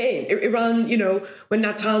Iranian gain. Iran, when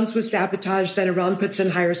Natanz was sabotaged, then Iran puts in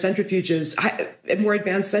higher centrifuges, more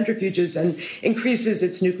advanced centrifuges, and increases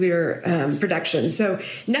its nuclear production. So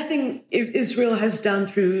nothing Israel has done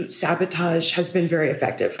through sabotage has been very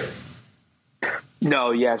effective.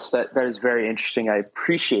 No, yes, that is very interesting. I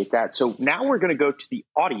appreciate that. So now we're going to go to the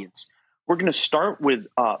audience. We're going to start with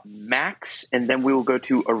Max, and then we will go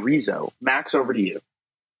to Arizo. Max, over to you.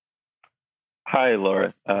 Hi,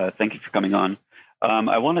 Laura. Thank you for coming on.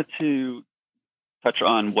 I wanted to touch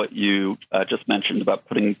on what you just mentioned about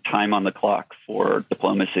putting time on the clock for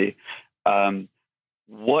diplomacy.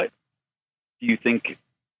 What do you think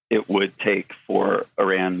it would take for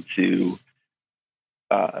Iran to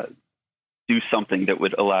do something that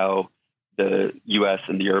would allow the U.S.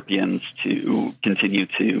 and the Europeans to continue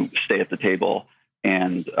to stay at the table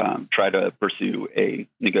and try to pursue a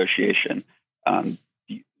negotiation? I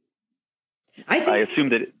assume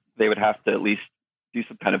that they would have to at least do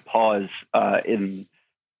some kind of pause in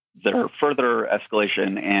their further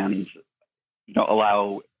escalation and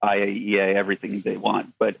allow IAEA everything they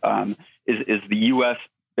want. But is the U.S.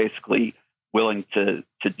 basically willing to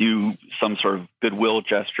do some sort of goodwill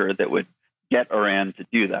gesture that would get Iran to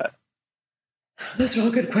do that? Those are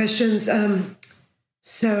all good questions.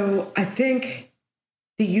 So I think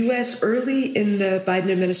the U.S. early in the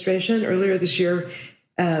Biden administration, earlier this year,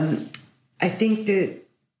 I think that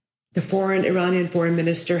the Iranian foreign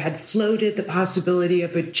minister had floated the possibility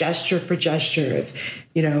of a gesture for gesture of,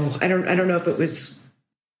 I don't know if it was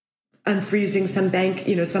unfreezing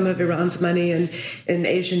some of Iran's money in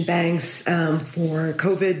Asian banks for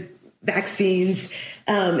COVID vaccines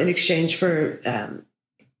in exchange for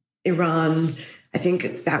Iran. I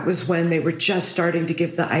think that was when they were just starting to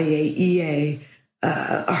give the IAEA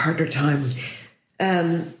a harder time.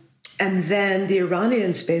 And then the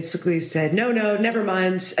Iranians basically said, no, never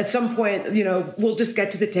mind. At some point, we'll just get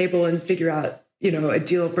to the table and figure out, a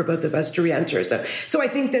deal for both of us to reenter. So I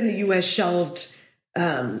think then the U.S. shelved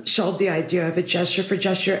the idea of a gesture for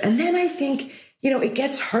gesture. And then I think, it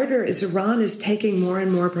gets harder as Iran is taking more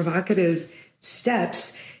and more provocative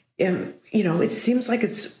steps. It seems like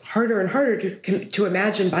it's harder and harder to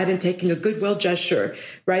imagine Biden taking a goodwill gesture,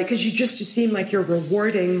 right? Because you just seem like you're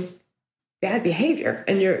rewarding bad behavior,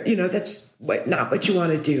 and that's not what you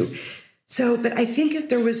want to do. So, but I think if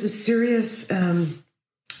there was a serious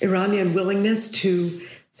Iranian willingness to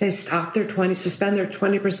say suspend their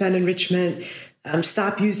 20% enrichment,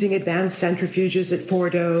 stop using advanced centrifuges at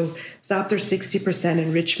Fordo, stop their 60%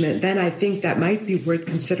 enrichment, then I think that might be worth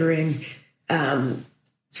considering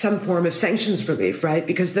some form of sanctions relief, right?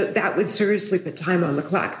 Because that would seriously put time on the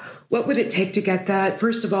clock. What would it take to get that?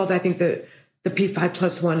 First of all, I think the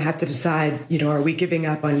P5+1 have to decide, are we giving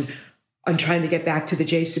up on trying to get back to the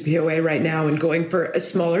JCPOA right now and going for a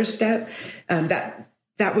smaller step?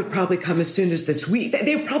 That would probably come as soon as this week.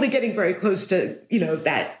 They're probably getting very close to,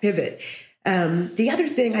 that pivot. The other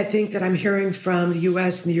thing I think that I'm hearing from the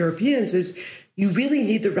U.S. and the Europeans is you really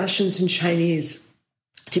need the Russians and Chinese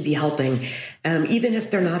to be helping, even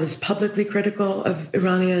if they're not as publicly critical of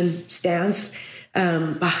Iranian stance.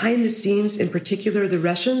 Behind the scenes, in particular, the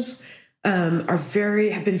Russians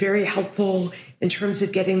have been very helpful in terms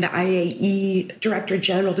of getting the IAEA Director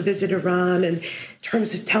General to visit Iran, and in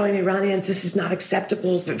terms of telling the Iranians this is not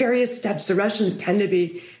acceptable. For various steps, the Russians tend to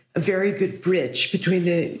be a very good bridge between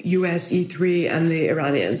the US E3 and the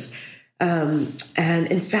Iranians. And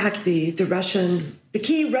in fact, the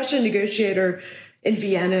key Russian negotiator in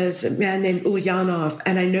Vienna is a man named Ulyanov.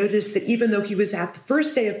 And I noticed that even though he was at the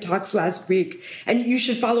first day of talks last week, and you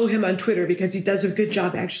should follow him on Twitter because he does a good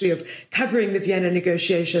job actually of covering the Vienna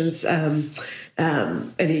negotiations. And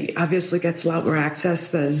he obviously gets a lot more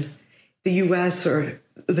access than the US or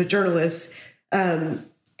the journalists.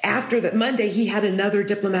 After that Monday, he had another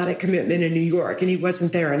diplomatic commitment in New York and he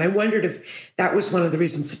wasn't there. And I wondered if that was one of the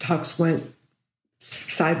reasons the talks went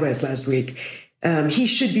sideways last week. He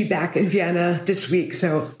should be back in Vienna this week.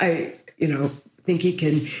 So I, think he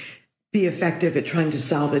can be effective at trying to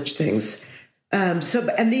salvage things. And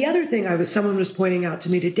the other thing someone was pointing out to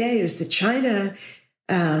me today is that China,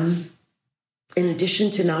 in addition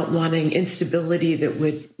to not wanting instability that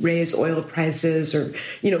would raise oil prices or,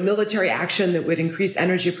 military action that would increase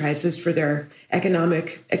energy prices for their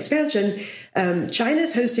economic expansion,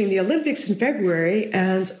 China's hosting the Olympics in February.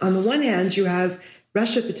 And on the one hand, you have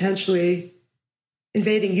Russia potentially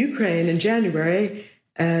invading Ukraine in January,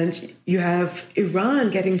 and you have Iran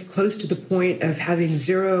getting close to the point of having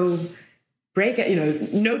zero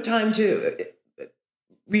no time to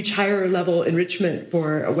reach higher level enrichment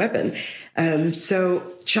for a weapon.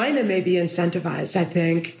 So China may be incentivized, I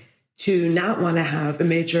think, to not want to have a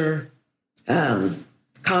major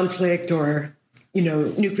conflict or,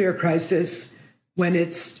 nuclear crisis when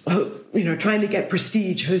it's, trying to get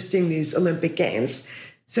prestige hosting these Olympic Games.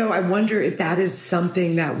 So I wonder if that is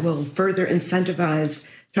something that will further incentivize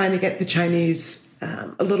trying to get the Chinese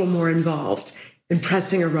a little more involved in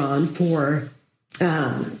pressing Iran for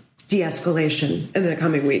de-escalation in the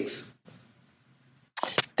coming weeks.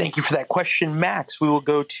 Thank you for that question, Max. We will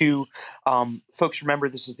go to folks. Remember,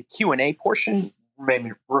 this is the Q&A portion.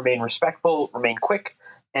 Remain respectful, remain quick,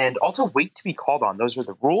 and also wait to be called on. Those are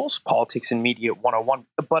the rules, Politics and Media 101.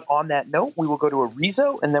 But on that note, we will go to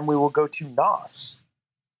Arizo, and then we will go to Nas.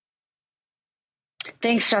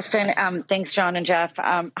 Thanks, Justin. Thanks, John and Jeff.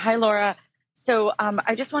 Hi, Laura. So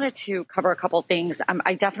I just wanted to cover a couple things.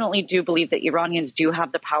 I definitely do believe that Iranians do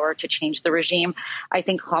have the power to change the regime. I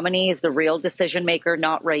think Khamenei is the real decision maker,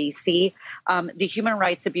 not Raisi. The human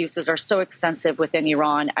rights abuses are so extensive within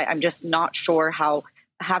Iran. I'm just not sure how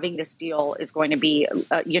having this deal is going to be,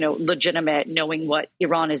 legitimate, knowing what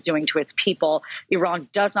Iran is doing to its people. Iran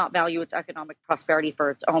does not value its economic prosperity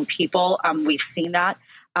for its own people. We've seen that.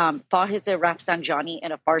 Faiz Rafsanjani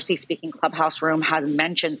in a Farsi-speaking clubhouse room has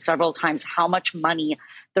mentioned several times how much money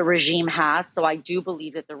the regime has. So I do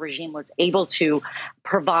believe that the regime was able to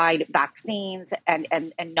provide vaccines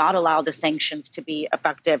and not allow the sanctions to be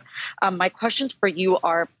effective. My questions for you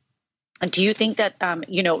are, do you think that,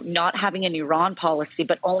 not having an Iran policy,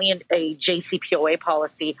 but only a JCPOA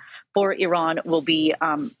policy for Iran will be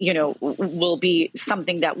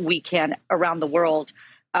something that we can around the world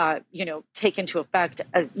take into effect,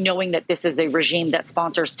 as knowing that this is a regime that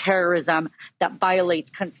sponsors terrorism, that violates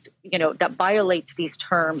these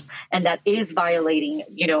terms, and that is violating,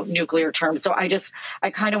 nuclear terms. So I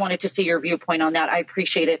kind of wanted to see your viewpoint on that. I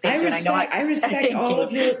appreciate it. Thank you. I respect all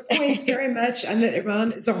of your points very much, and that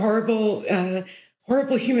Iran is a horrible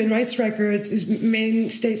human rights record. It's main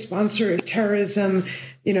state sponsor of terrorism.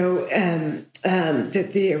 That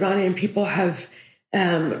the Iranian people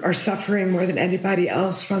are suffering more than anybody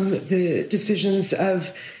else from the decisions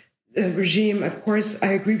of the regime. Of course,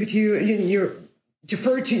 I agree with you. You're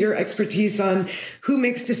deferred to your expertise on who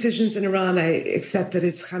makes decisions in Iran. I accept that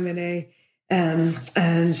it's Khamenei, and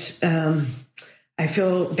I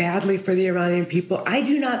feel badly for the Iranian people. I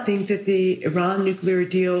do not think that the Iran nuclear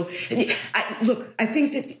deal. I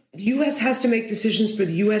think that the U.S. has to make decisions for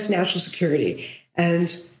the U.S. national security,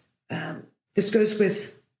 and this goes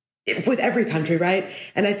with every country, right?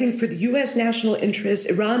 And I think for the U.S. national interest,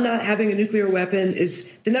 Iran not having a nuclear weapon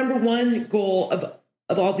is the number one goal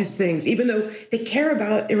of all these things. Even though they care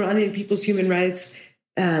about Iranian people's human rights,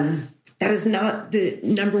 that is not the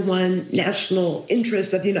number one national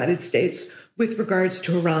interest of the United States with regards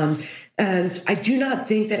to Iran. And I do not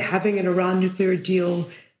think that having an Iran nuclear deal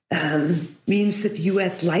means that the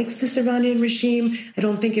U.S. likes this Iranian regime. I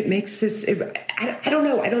don't think it makes this. I don't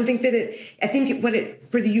know. I don't think that it. I think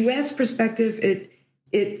for the U.S. perspective,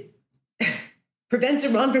 it prevents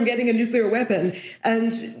Iran from getting a nuclear weapon,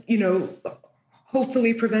 and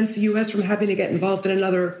hopefully prevents the U.S. from having to get involved in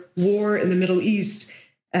another war in the Middle East,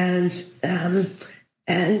 and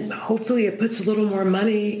hopefully it puts a little more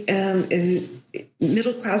money in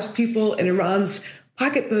middle class people in Iran's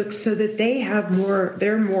pocketbooks so that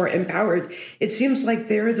they're more empowered. It seems like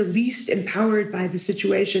they're the least empowered by the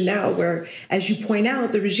situation now, where, as you point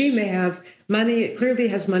out, the regime may have money. It clearly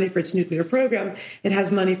has money for its nuclear program. It has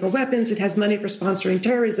money for weapons. It has money for sponsoring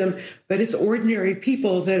terrorism, but it's ordinary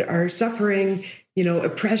people that are suffering,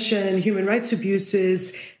 oppression, human rights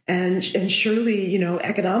abuses, and surely,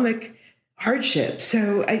 economic hardship.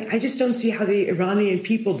 So I just don't see how the Iranian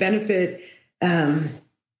people benefit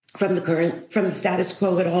from the status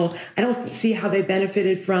quo at all. I don't see how they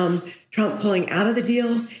benefited from Trump pulling out of the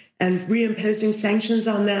deal and reimposing sanctions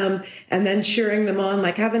on them and then cheering them on,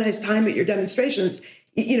 like, have a nice time at your demonstrations.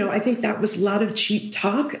 I think that was a lot of cheap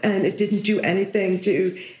talk, and it didn't do anything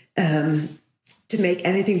to make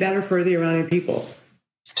anything better for the Iranian people.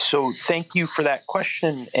 So thank you for that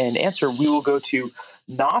question and answer. We will go to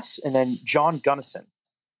Nas and then John Gunnison.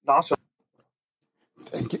 Nas.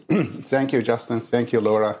 Thank you. Thank you, Justin. Thank you,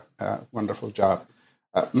 Laura. Wonderful job.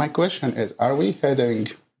 My question is, are we heading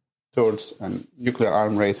towards a nuclear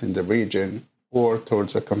arms race in the region or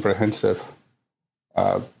towards a comprehensive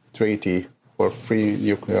treaty for free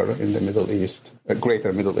nuclear in the Middle East, a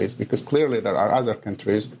greater Middle East? Because clearly there are other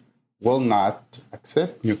countries will not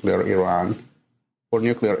accept nuclear Iran or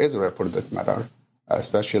nuclear Israel, for that matter,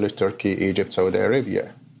 especially Turkey, Egypt, Saudi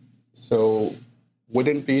Arabia. So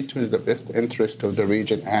wouldn't it be to the best interest of the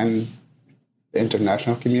region and the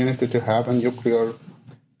international community to have a nuclear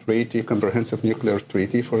treaty, comprehensive nuclear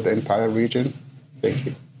treaty for the entire region? Thank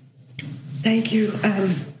you. Thank you.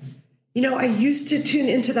 I used to tune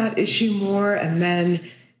into that issue more, and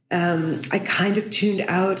then I kind of tuned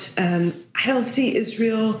out. I don't see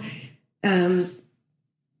Israel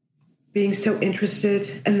being so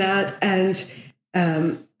interested in that. And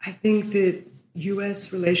I think that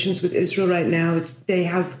U.S. relations with Israel right now, they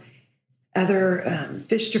have other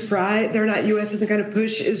fish to fry. They're not, U.S. isn't going to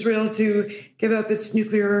push Israel to give up its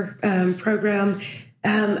nuclear program.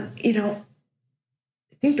 I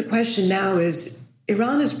think the question now is,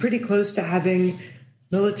 Iran is pretty close to having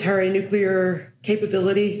military nuclear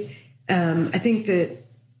capability. I think that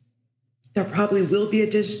there probably will be a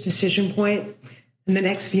decision point in the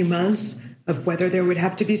next few months of whether there would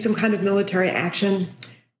have to be some kind of military action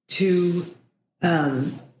to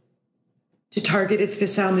target its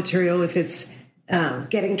fissile material if it's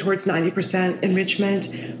getting towards 90% enrichment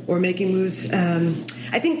or making moves.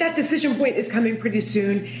 I think that decision point is coming pretty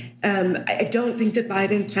soon. I don't think that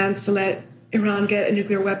Biden plans to let Iran get a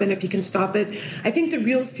nuclear weapon if he can stop it. I think the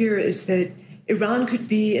real fear is that Iran could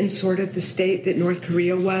be in sort of the state that North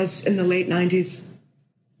Korea was in the late 90s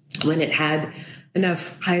when it had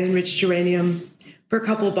enough high enriched uranium for a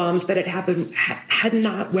couple of bombs, but it had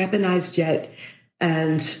not weaponized yet.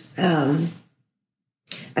 And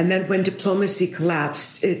then when diplomacy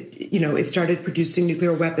collapsed, it started producing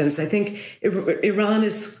nuclear weapons. I think Iran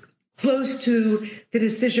is close to the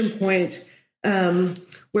decision point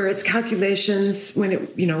where its calculations, when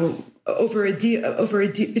it,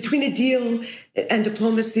 between a deal and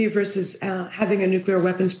diplomacy versus having a nuclear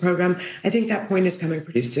weapons program, I think that point is coming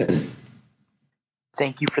pretty soon.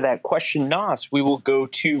 Thank you for that question, Nas. We will go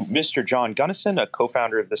to Mr. John Gunnison, a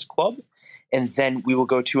co-founder of this club, and then we will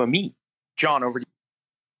go to Amit. John, over to you.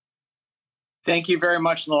 Thank you very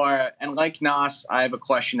much, Laura. And like Nas, I have a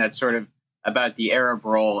question that's sort of about the Arab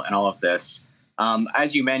role and all of this.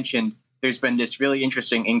 As you mentioned, there's been this really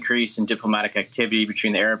interesting increase in diplomatic activity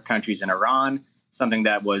between the Arab countries and Iran, something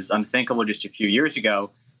that was unthinkable just a few years ago.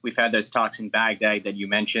 We've had those talks in Baghdad that you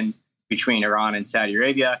mentioned between Iran and Saudi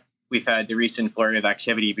Arabia. We've had the recent flurry of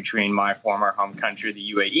activity between my former home country,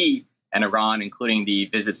 the UAE, and Iran, including the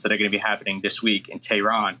visits that are going to be happening this week in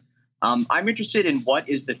Tehran. I'm interested in what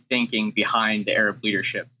is the thinking behind the Arab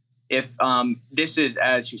leadership. If this is,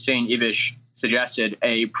 as Hussein Ibish suggested,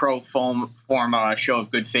 a pro-forma show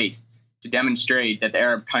of good faith to demonstrate that the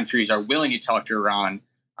Arab countries are willing to talk to Iran,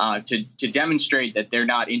 to demonstrate that they're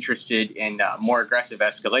not interested in more aggressive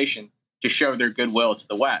escalation, to show their goodwill to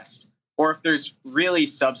the West. Or if there's really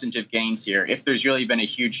substantive gains here, if there's really been a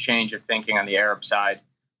huge change of thinking on the Arab side.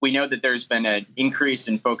 We know that there's been an increase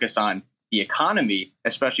in focus on the economy,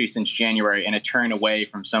 especially since January, and a turn away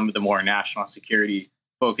from some of the more national security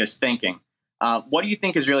focused thinking. What do you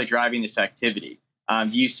think is really driving this activity?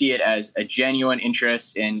 Do you see it as a genuine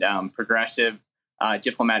interest in progressive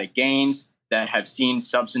diplomatic gains that have seen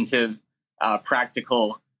substantive,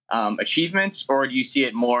 practical achievements, or do you see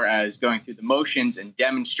it more as going through the motions and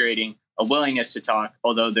demonstrating a willingness to talk,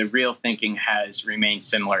 although the real thinking has remained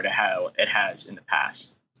similar to how it has in the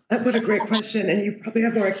past? What a great question. And you probably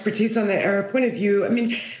have more expertise on the Arab point of view. I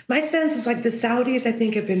mean, my sense is like the Saudis, I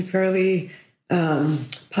think, have been fairly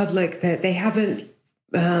public that they haven't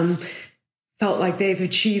felt like they've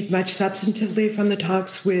achieved much substantively from the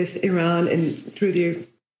talks with Iran and through the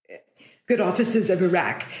good offices of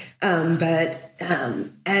Iraq. And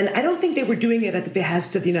I don't think they were doing it at the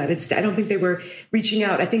behest of the United States. I don't think they were reaching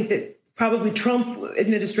out. I think that probably Trump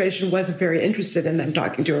administration wasn't very interested in them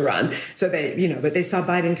talking to Iran. So they, but they saw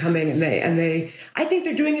Biden coming and they, I think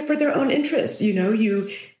they're doing it for their own interests.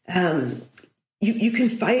 You can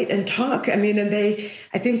fight and talk. I mean, and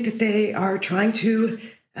I think that they are trying to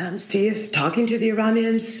see if talking to the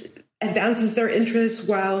Iranians advances their interests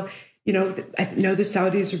while, I know the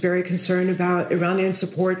Saudis are very concerned about Iranian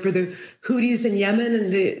support for the Houthis in Yemen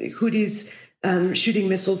and the Houthis shooting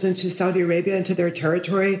missiles into Saudi Arabia, into their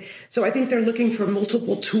territory. So I think they're looking for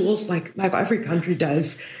multiple tools, like every country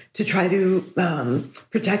does, to try to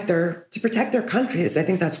protect their countries. I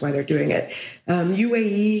think that's why they're doing it.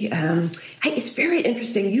 UAE, it's very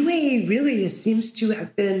interesting. UAE really seems to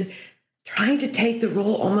have been trying to take the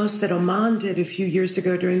role almost that Oman did a few years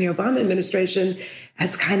ago during the Obama administration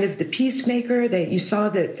as kind of the peacemaker. You saw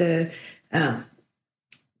that the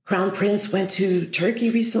Crown Prince went to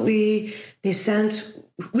Turkey recently. They sent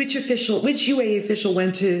which UAE official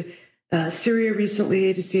went to Syria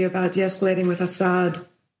recently to see about de-escalating with Assad?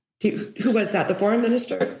 Who was that? The foreign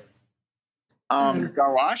minister? Anwar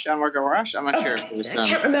Garash? I'm not sure. I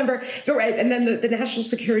can't remember. You're right. And then the national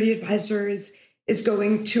security advisor is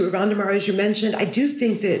going to Iran tomorrow, as you mentioned. I do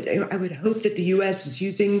think that I would hope that the U.S. is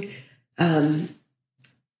using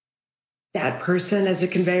that person as a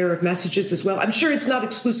conveyor of messages as well. I'm sure it's not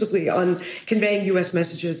exclusively on conveying U.S.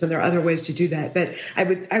 messages, and there are other ways to do that. But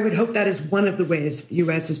I would hope that is one of the ways the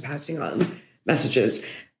U.S. is passing on messages.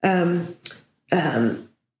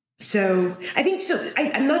 So I think so.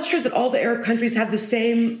 I'm not sure that all the Arab countries have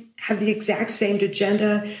the exact same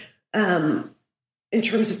agenda in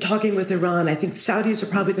terms of talking with Iran. I think Saudis are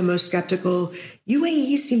probably the most skeptical.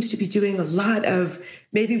 UAE seems to be doing a lot of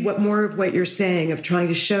maybe more of what you're saying, of trying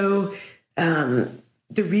to show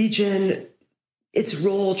the region its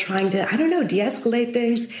role, trying to, de-escalate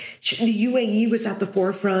things. The UAE was at the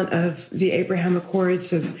forefront of the Abraham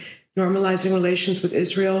Accords of normalizing relations with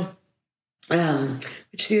Israel,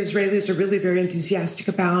 which the Israelis are really very enthusiastic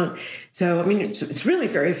about. So, I mean, it's really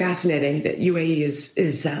very fascinating that UAE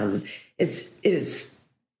is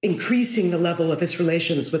increasing the level of its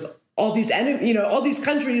relations with all these all these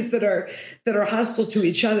countries that are hostile to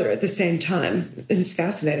each other at the same time. And it's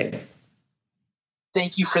fascinating.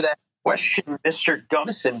 Thank you for that question, Mr.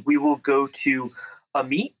 Gunnison. We will go to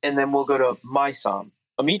Amit, and then we'll go to Maisam.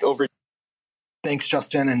 Amit, over. Thanks,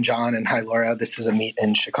 Justin and John, and hi, Laura. This is Amit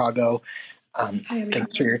in Chicago.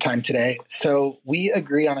 Thanks for your time today. So we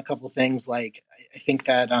agree on a couple of things. Like, I think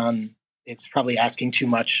that it's probably asking too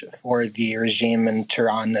much for the regime in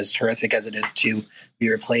Tehran, as horrific as it is, to be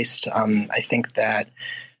replaced. I think that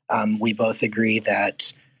we both agree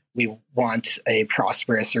that we want a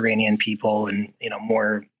prosperous Iranian people and,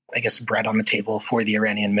 more, I guess, bread on the table for the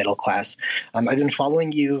Iranian middle class. I've been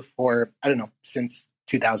following you for, since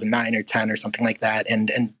 2009 or 10 or something like that.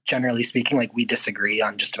 And generally speaking, like, we disagree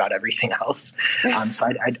on just about everything else. So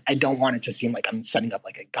I don't want it to seem like I'm setting up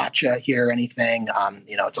like a gotcha here or anything.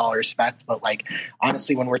 It's all respect. But like,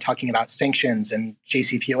 honestly, when we're talking about sanctions and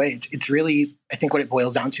JCPOA, it's really, I think what it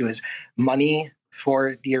boils down to is money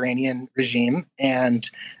for the Iranian regime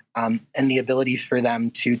and the ability for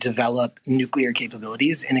them to develop nuclear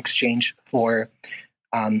capabilities in exchange for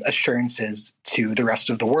assurances to the rest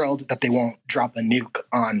of the world that they won't drop a nuke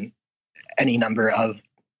on any number of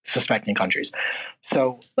suspecting countries.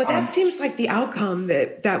 So, but that seems like the outcome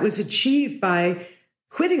that was achieved by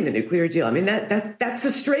quitting the nuclear deal. I mean, that's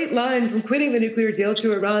a straight line from quitting the nuclear deal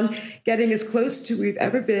to Iran getting as close to we've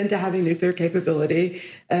ever been to having nuclear capability.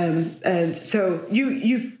 And so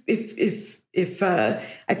if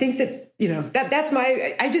I think that, that's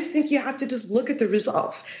I just think you have to just look at the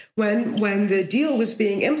results. When the deal was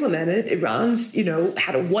being implemented, Iran's,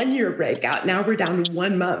 had a 1-year breakout. Now we're down to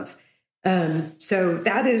 1 month. So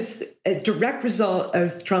that is a direct result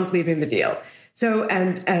of Trump leaving the deal. So,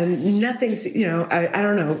 and nothing's, I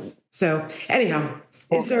don't know. So anyhow,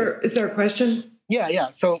 is there a question?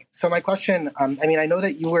 Yeah. So my question, I know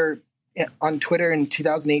that you were on Twitter in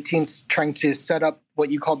 2018 trying to set up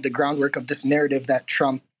what you called the groundwork of this narrative that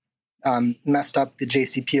Trump messed up the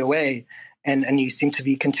JCPOA, and you seem to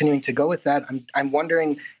be continuing to go with that. I'm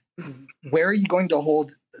wondering, where are you going to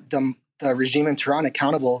hold the regime in Tehran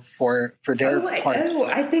accountable for their part?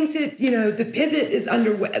 I think that, the pivot is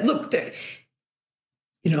underway. Look,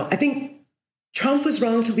 I think Trump was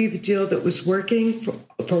wrong to leave a deal that was working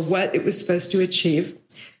for what it was supposed to achieve.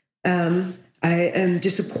 I am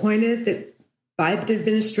disappointed that Biden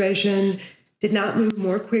administration did not move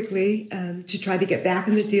more quickly to try to get back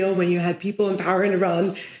in the deal when you had people in power in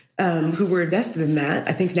Iran who were invested in that.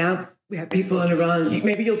 I think now we have people in Iran,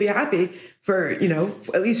 maybe you'll be happy, for,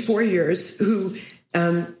 for at least 4 years, who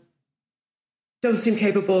don't seem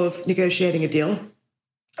capable of negotiating a deal,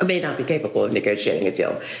 or may not be capable of negotiating a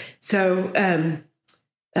deal. So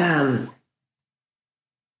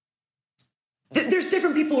there's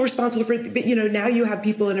different people responsible for it, but now you have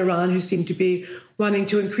people in Iran who seem to be wanting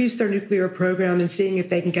to increase their nuclear program and seeing if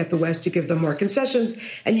they can get the West to give them more concessions.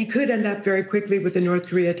 And you could end up very quickly with a North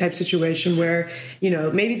Korea type situation where,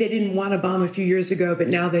 maybe they didn't want to bomb a few years ago, but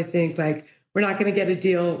now they think like, we're not going to get a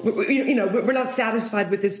deal. We're not satisfied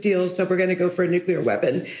with this deal, so we're going to go for a nuclear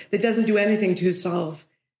weapon that doesn't do anything to solve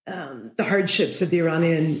the hardships of the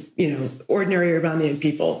Iranian, ordinary Iranian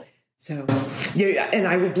people. So, and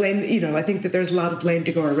I will blame, I think that there's a lot of blame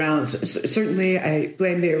to go around. Certainly, I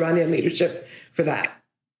blame the Iranian leadership for that.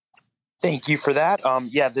 Thank you for that.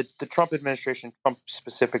 The Trump administration, Trump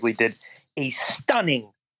specifically, did a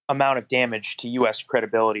stunning amount of damage to U.S.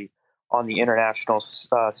 credibility on the international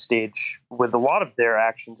stage with a lot of their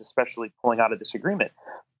actions, especially pulling out of this agreement.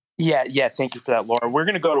 Yeah. Thank you for that, Laura. We're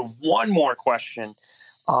going to go to one more question.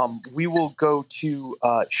 We will go to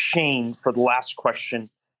Shane for the last question,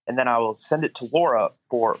 and then I will send it to Laura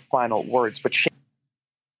for final words. But Shane.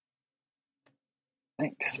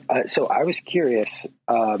 Thanks. So I was curious.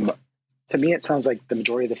 To me, it sounds like the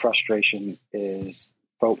majority of the frustration is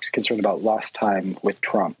folks concerned about lost time with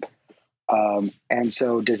Trump. And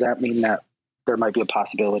so does that mean that there might be a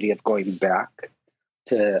possibility of going back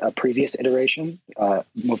to a previous iteration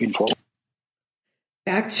moving forward?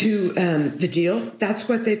 Back to the deal. That's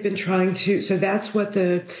what they've been trying to. So that's what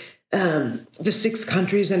the 6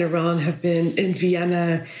 countries in Iran have been in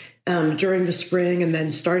Vienna during the spring, and then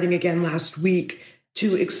starting again last week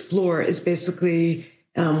to explore is basically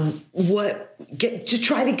to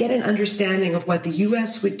try to get an understanding of what the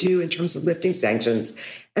U.S. would do in terms of lifting sanctions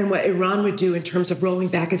and what Iran would do in terms of rolling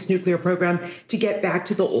back its nuclear program to get back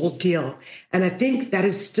to the old deal. And I think that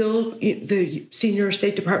is still, the senior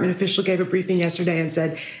State Department official gave a briefing yesterday and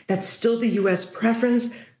said that's still the U.S.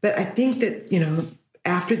 preference. But I think that,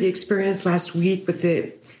 after the experience last week with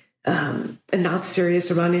the a not serious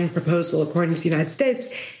Iranian proposal, according to the United States,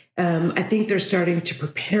 I think they're starting to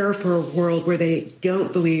prepare for a world where they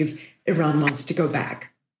don't believe Iran wants to go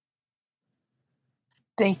back.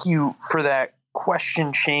 Thank you for that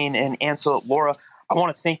question, Shane and answer, Laura. I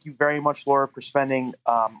want to thank you very much, Laura, for spending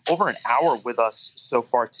over an hour with us so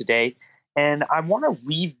far today. And I want to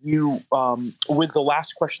leave you with the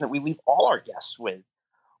last question that we leave all our guests with.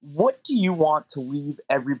 What do you want to leave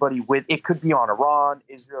everybody with? It could be on Iran,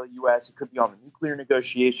 Israel, U.S. It could be on the nuclear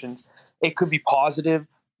negotiations. It could be positive,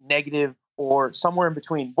 negative, or somewhere in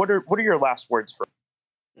between. What are your last words for?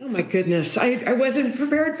 Oh my goodness, I wasn't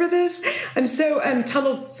prepared for this. I'm so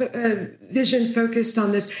tunnel vision focused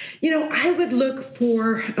on this. I would look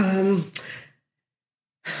for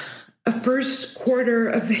a first quarter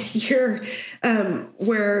of the year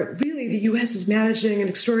where really the U.S. is managing an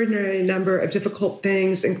extraordinary number of difficult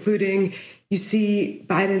things, including you see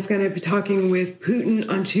Biden's going to be talking with Putin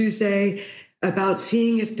on Tuesday about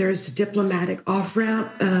seeing if there's a diplomatic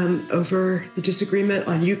off-ramp over the disagreement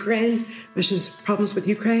on Ukraine, which is problems with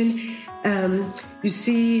Ukraine. You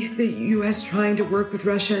see the U.S. trying to work with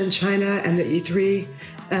Russia and China and the E3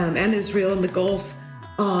 and Israel and the Gulf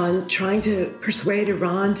on trying to persuade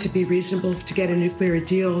Iran to be reasonable to get a nuclear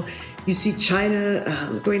deal. You see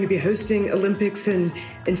China going to be hosting Olympics in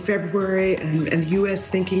February, and the U.S.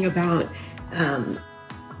 thinking about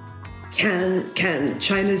can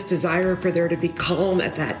China's desire for there to be calm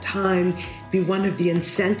at that time be one of the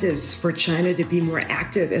incentives for China to be more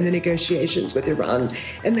active in the negotiations with Iran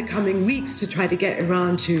in the coming weeks to try to get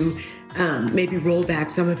Iran to maybe roll back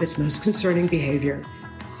some of its most concerning behavior.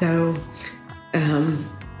 So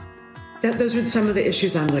those are some of the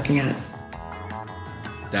issues I'm looking at.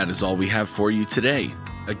 That is all we have for you today.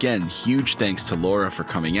 Again, huge thanks to Laura for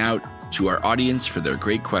coming out, to our audience for their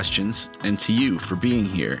great questions, and to you for being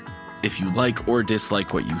here. If you like or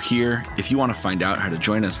dislike what you hear, if you want to find out how to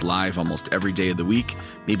join us live almost every day of the week,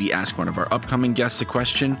 maybe ask one of our upcoming guests a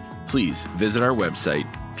question, please visit our website,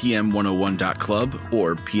 pm101.club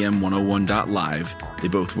or pm101.live. They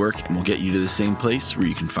both work and will get you to the same place where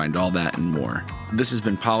you can find all that and more. This has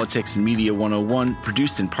been Politics and Media 101,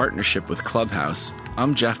 produced in partnership with Clubhouse.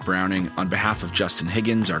 I'm Jeff Browning. On behalf of Justin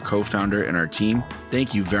Higgins, our co-founder, and our team,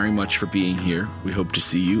 thank you very much for being here. We hope to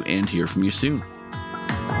see you and hear from you soon.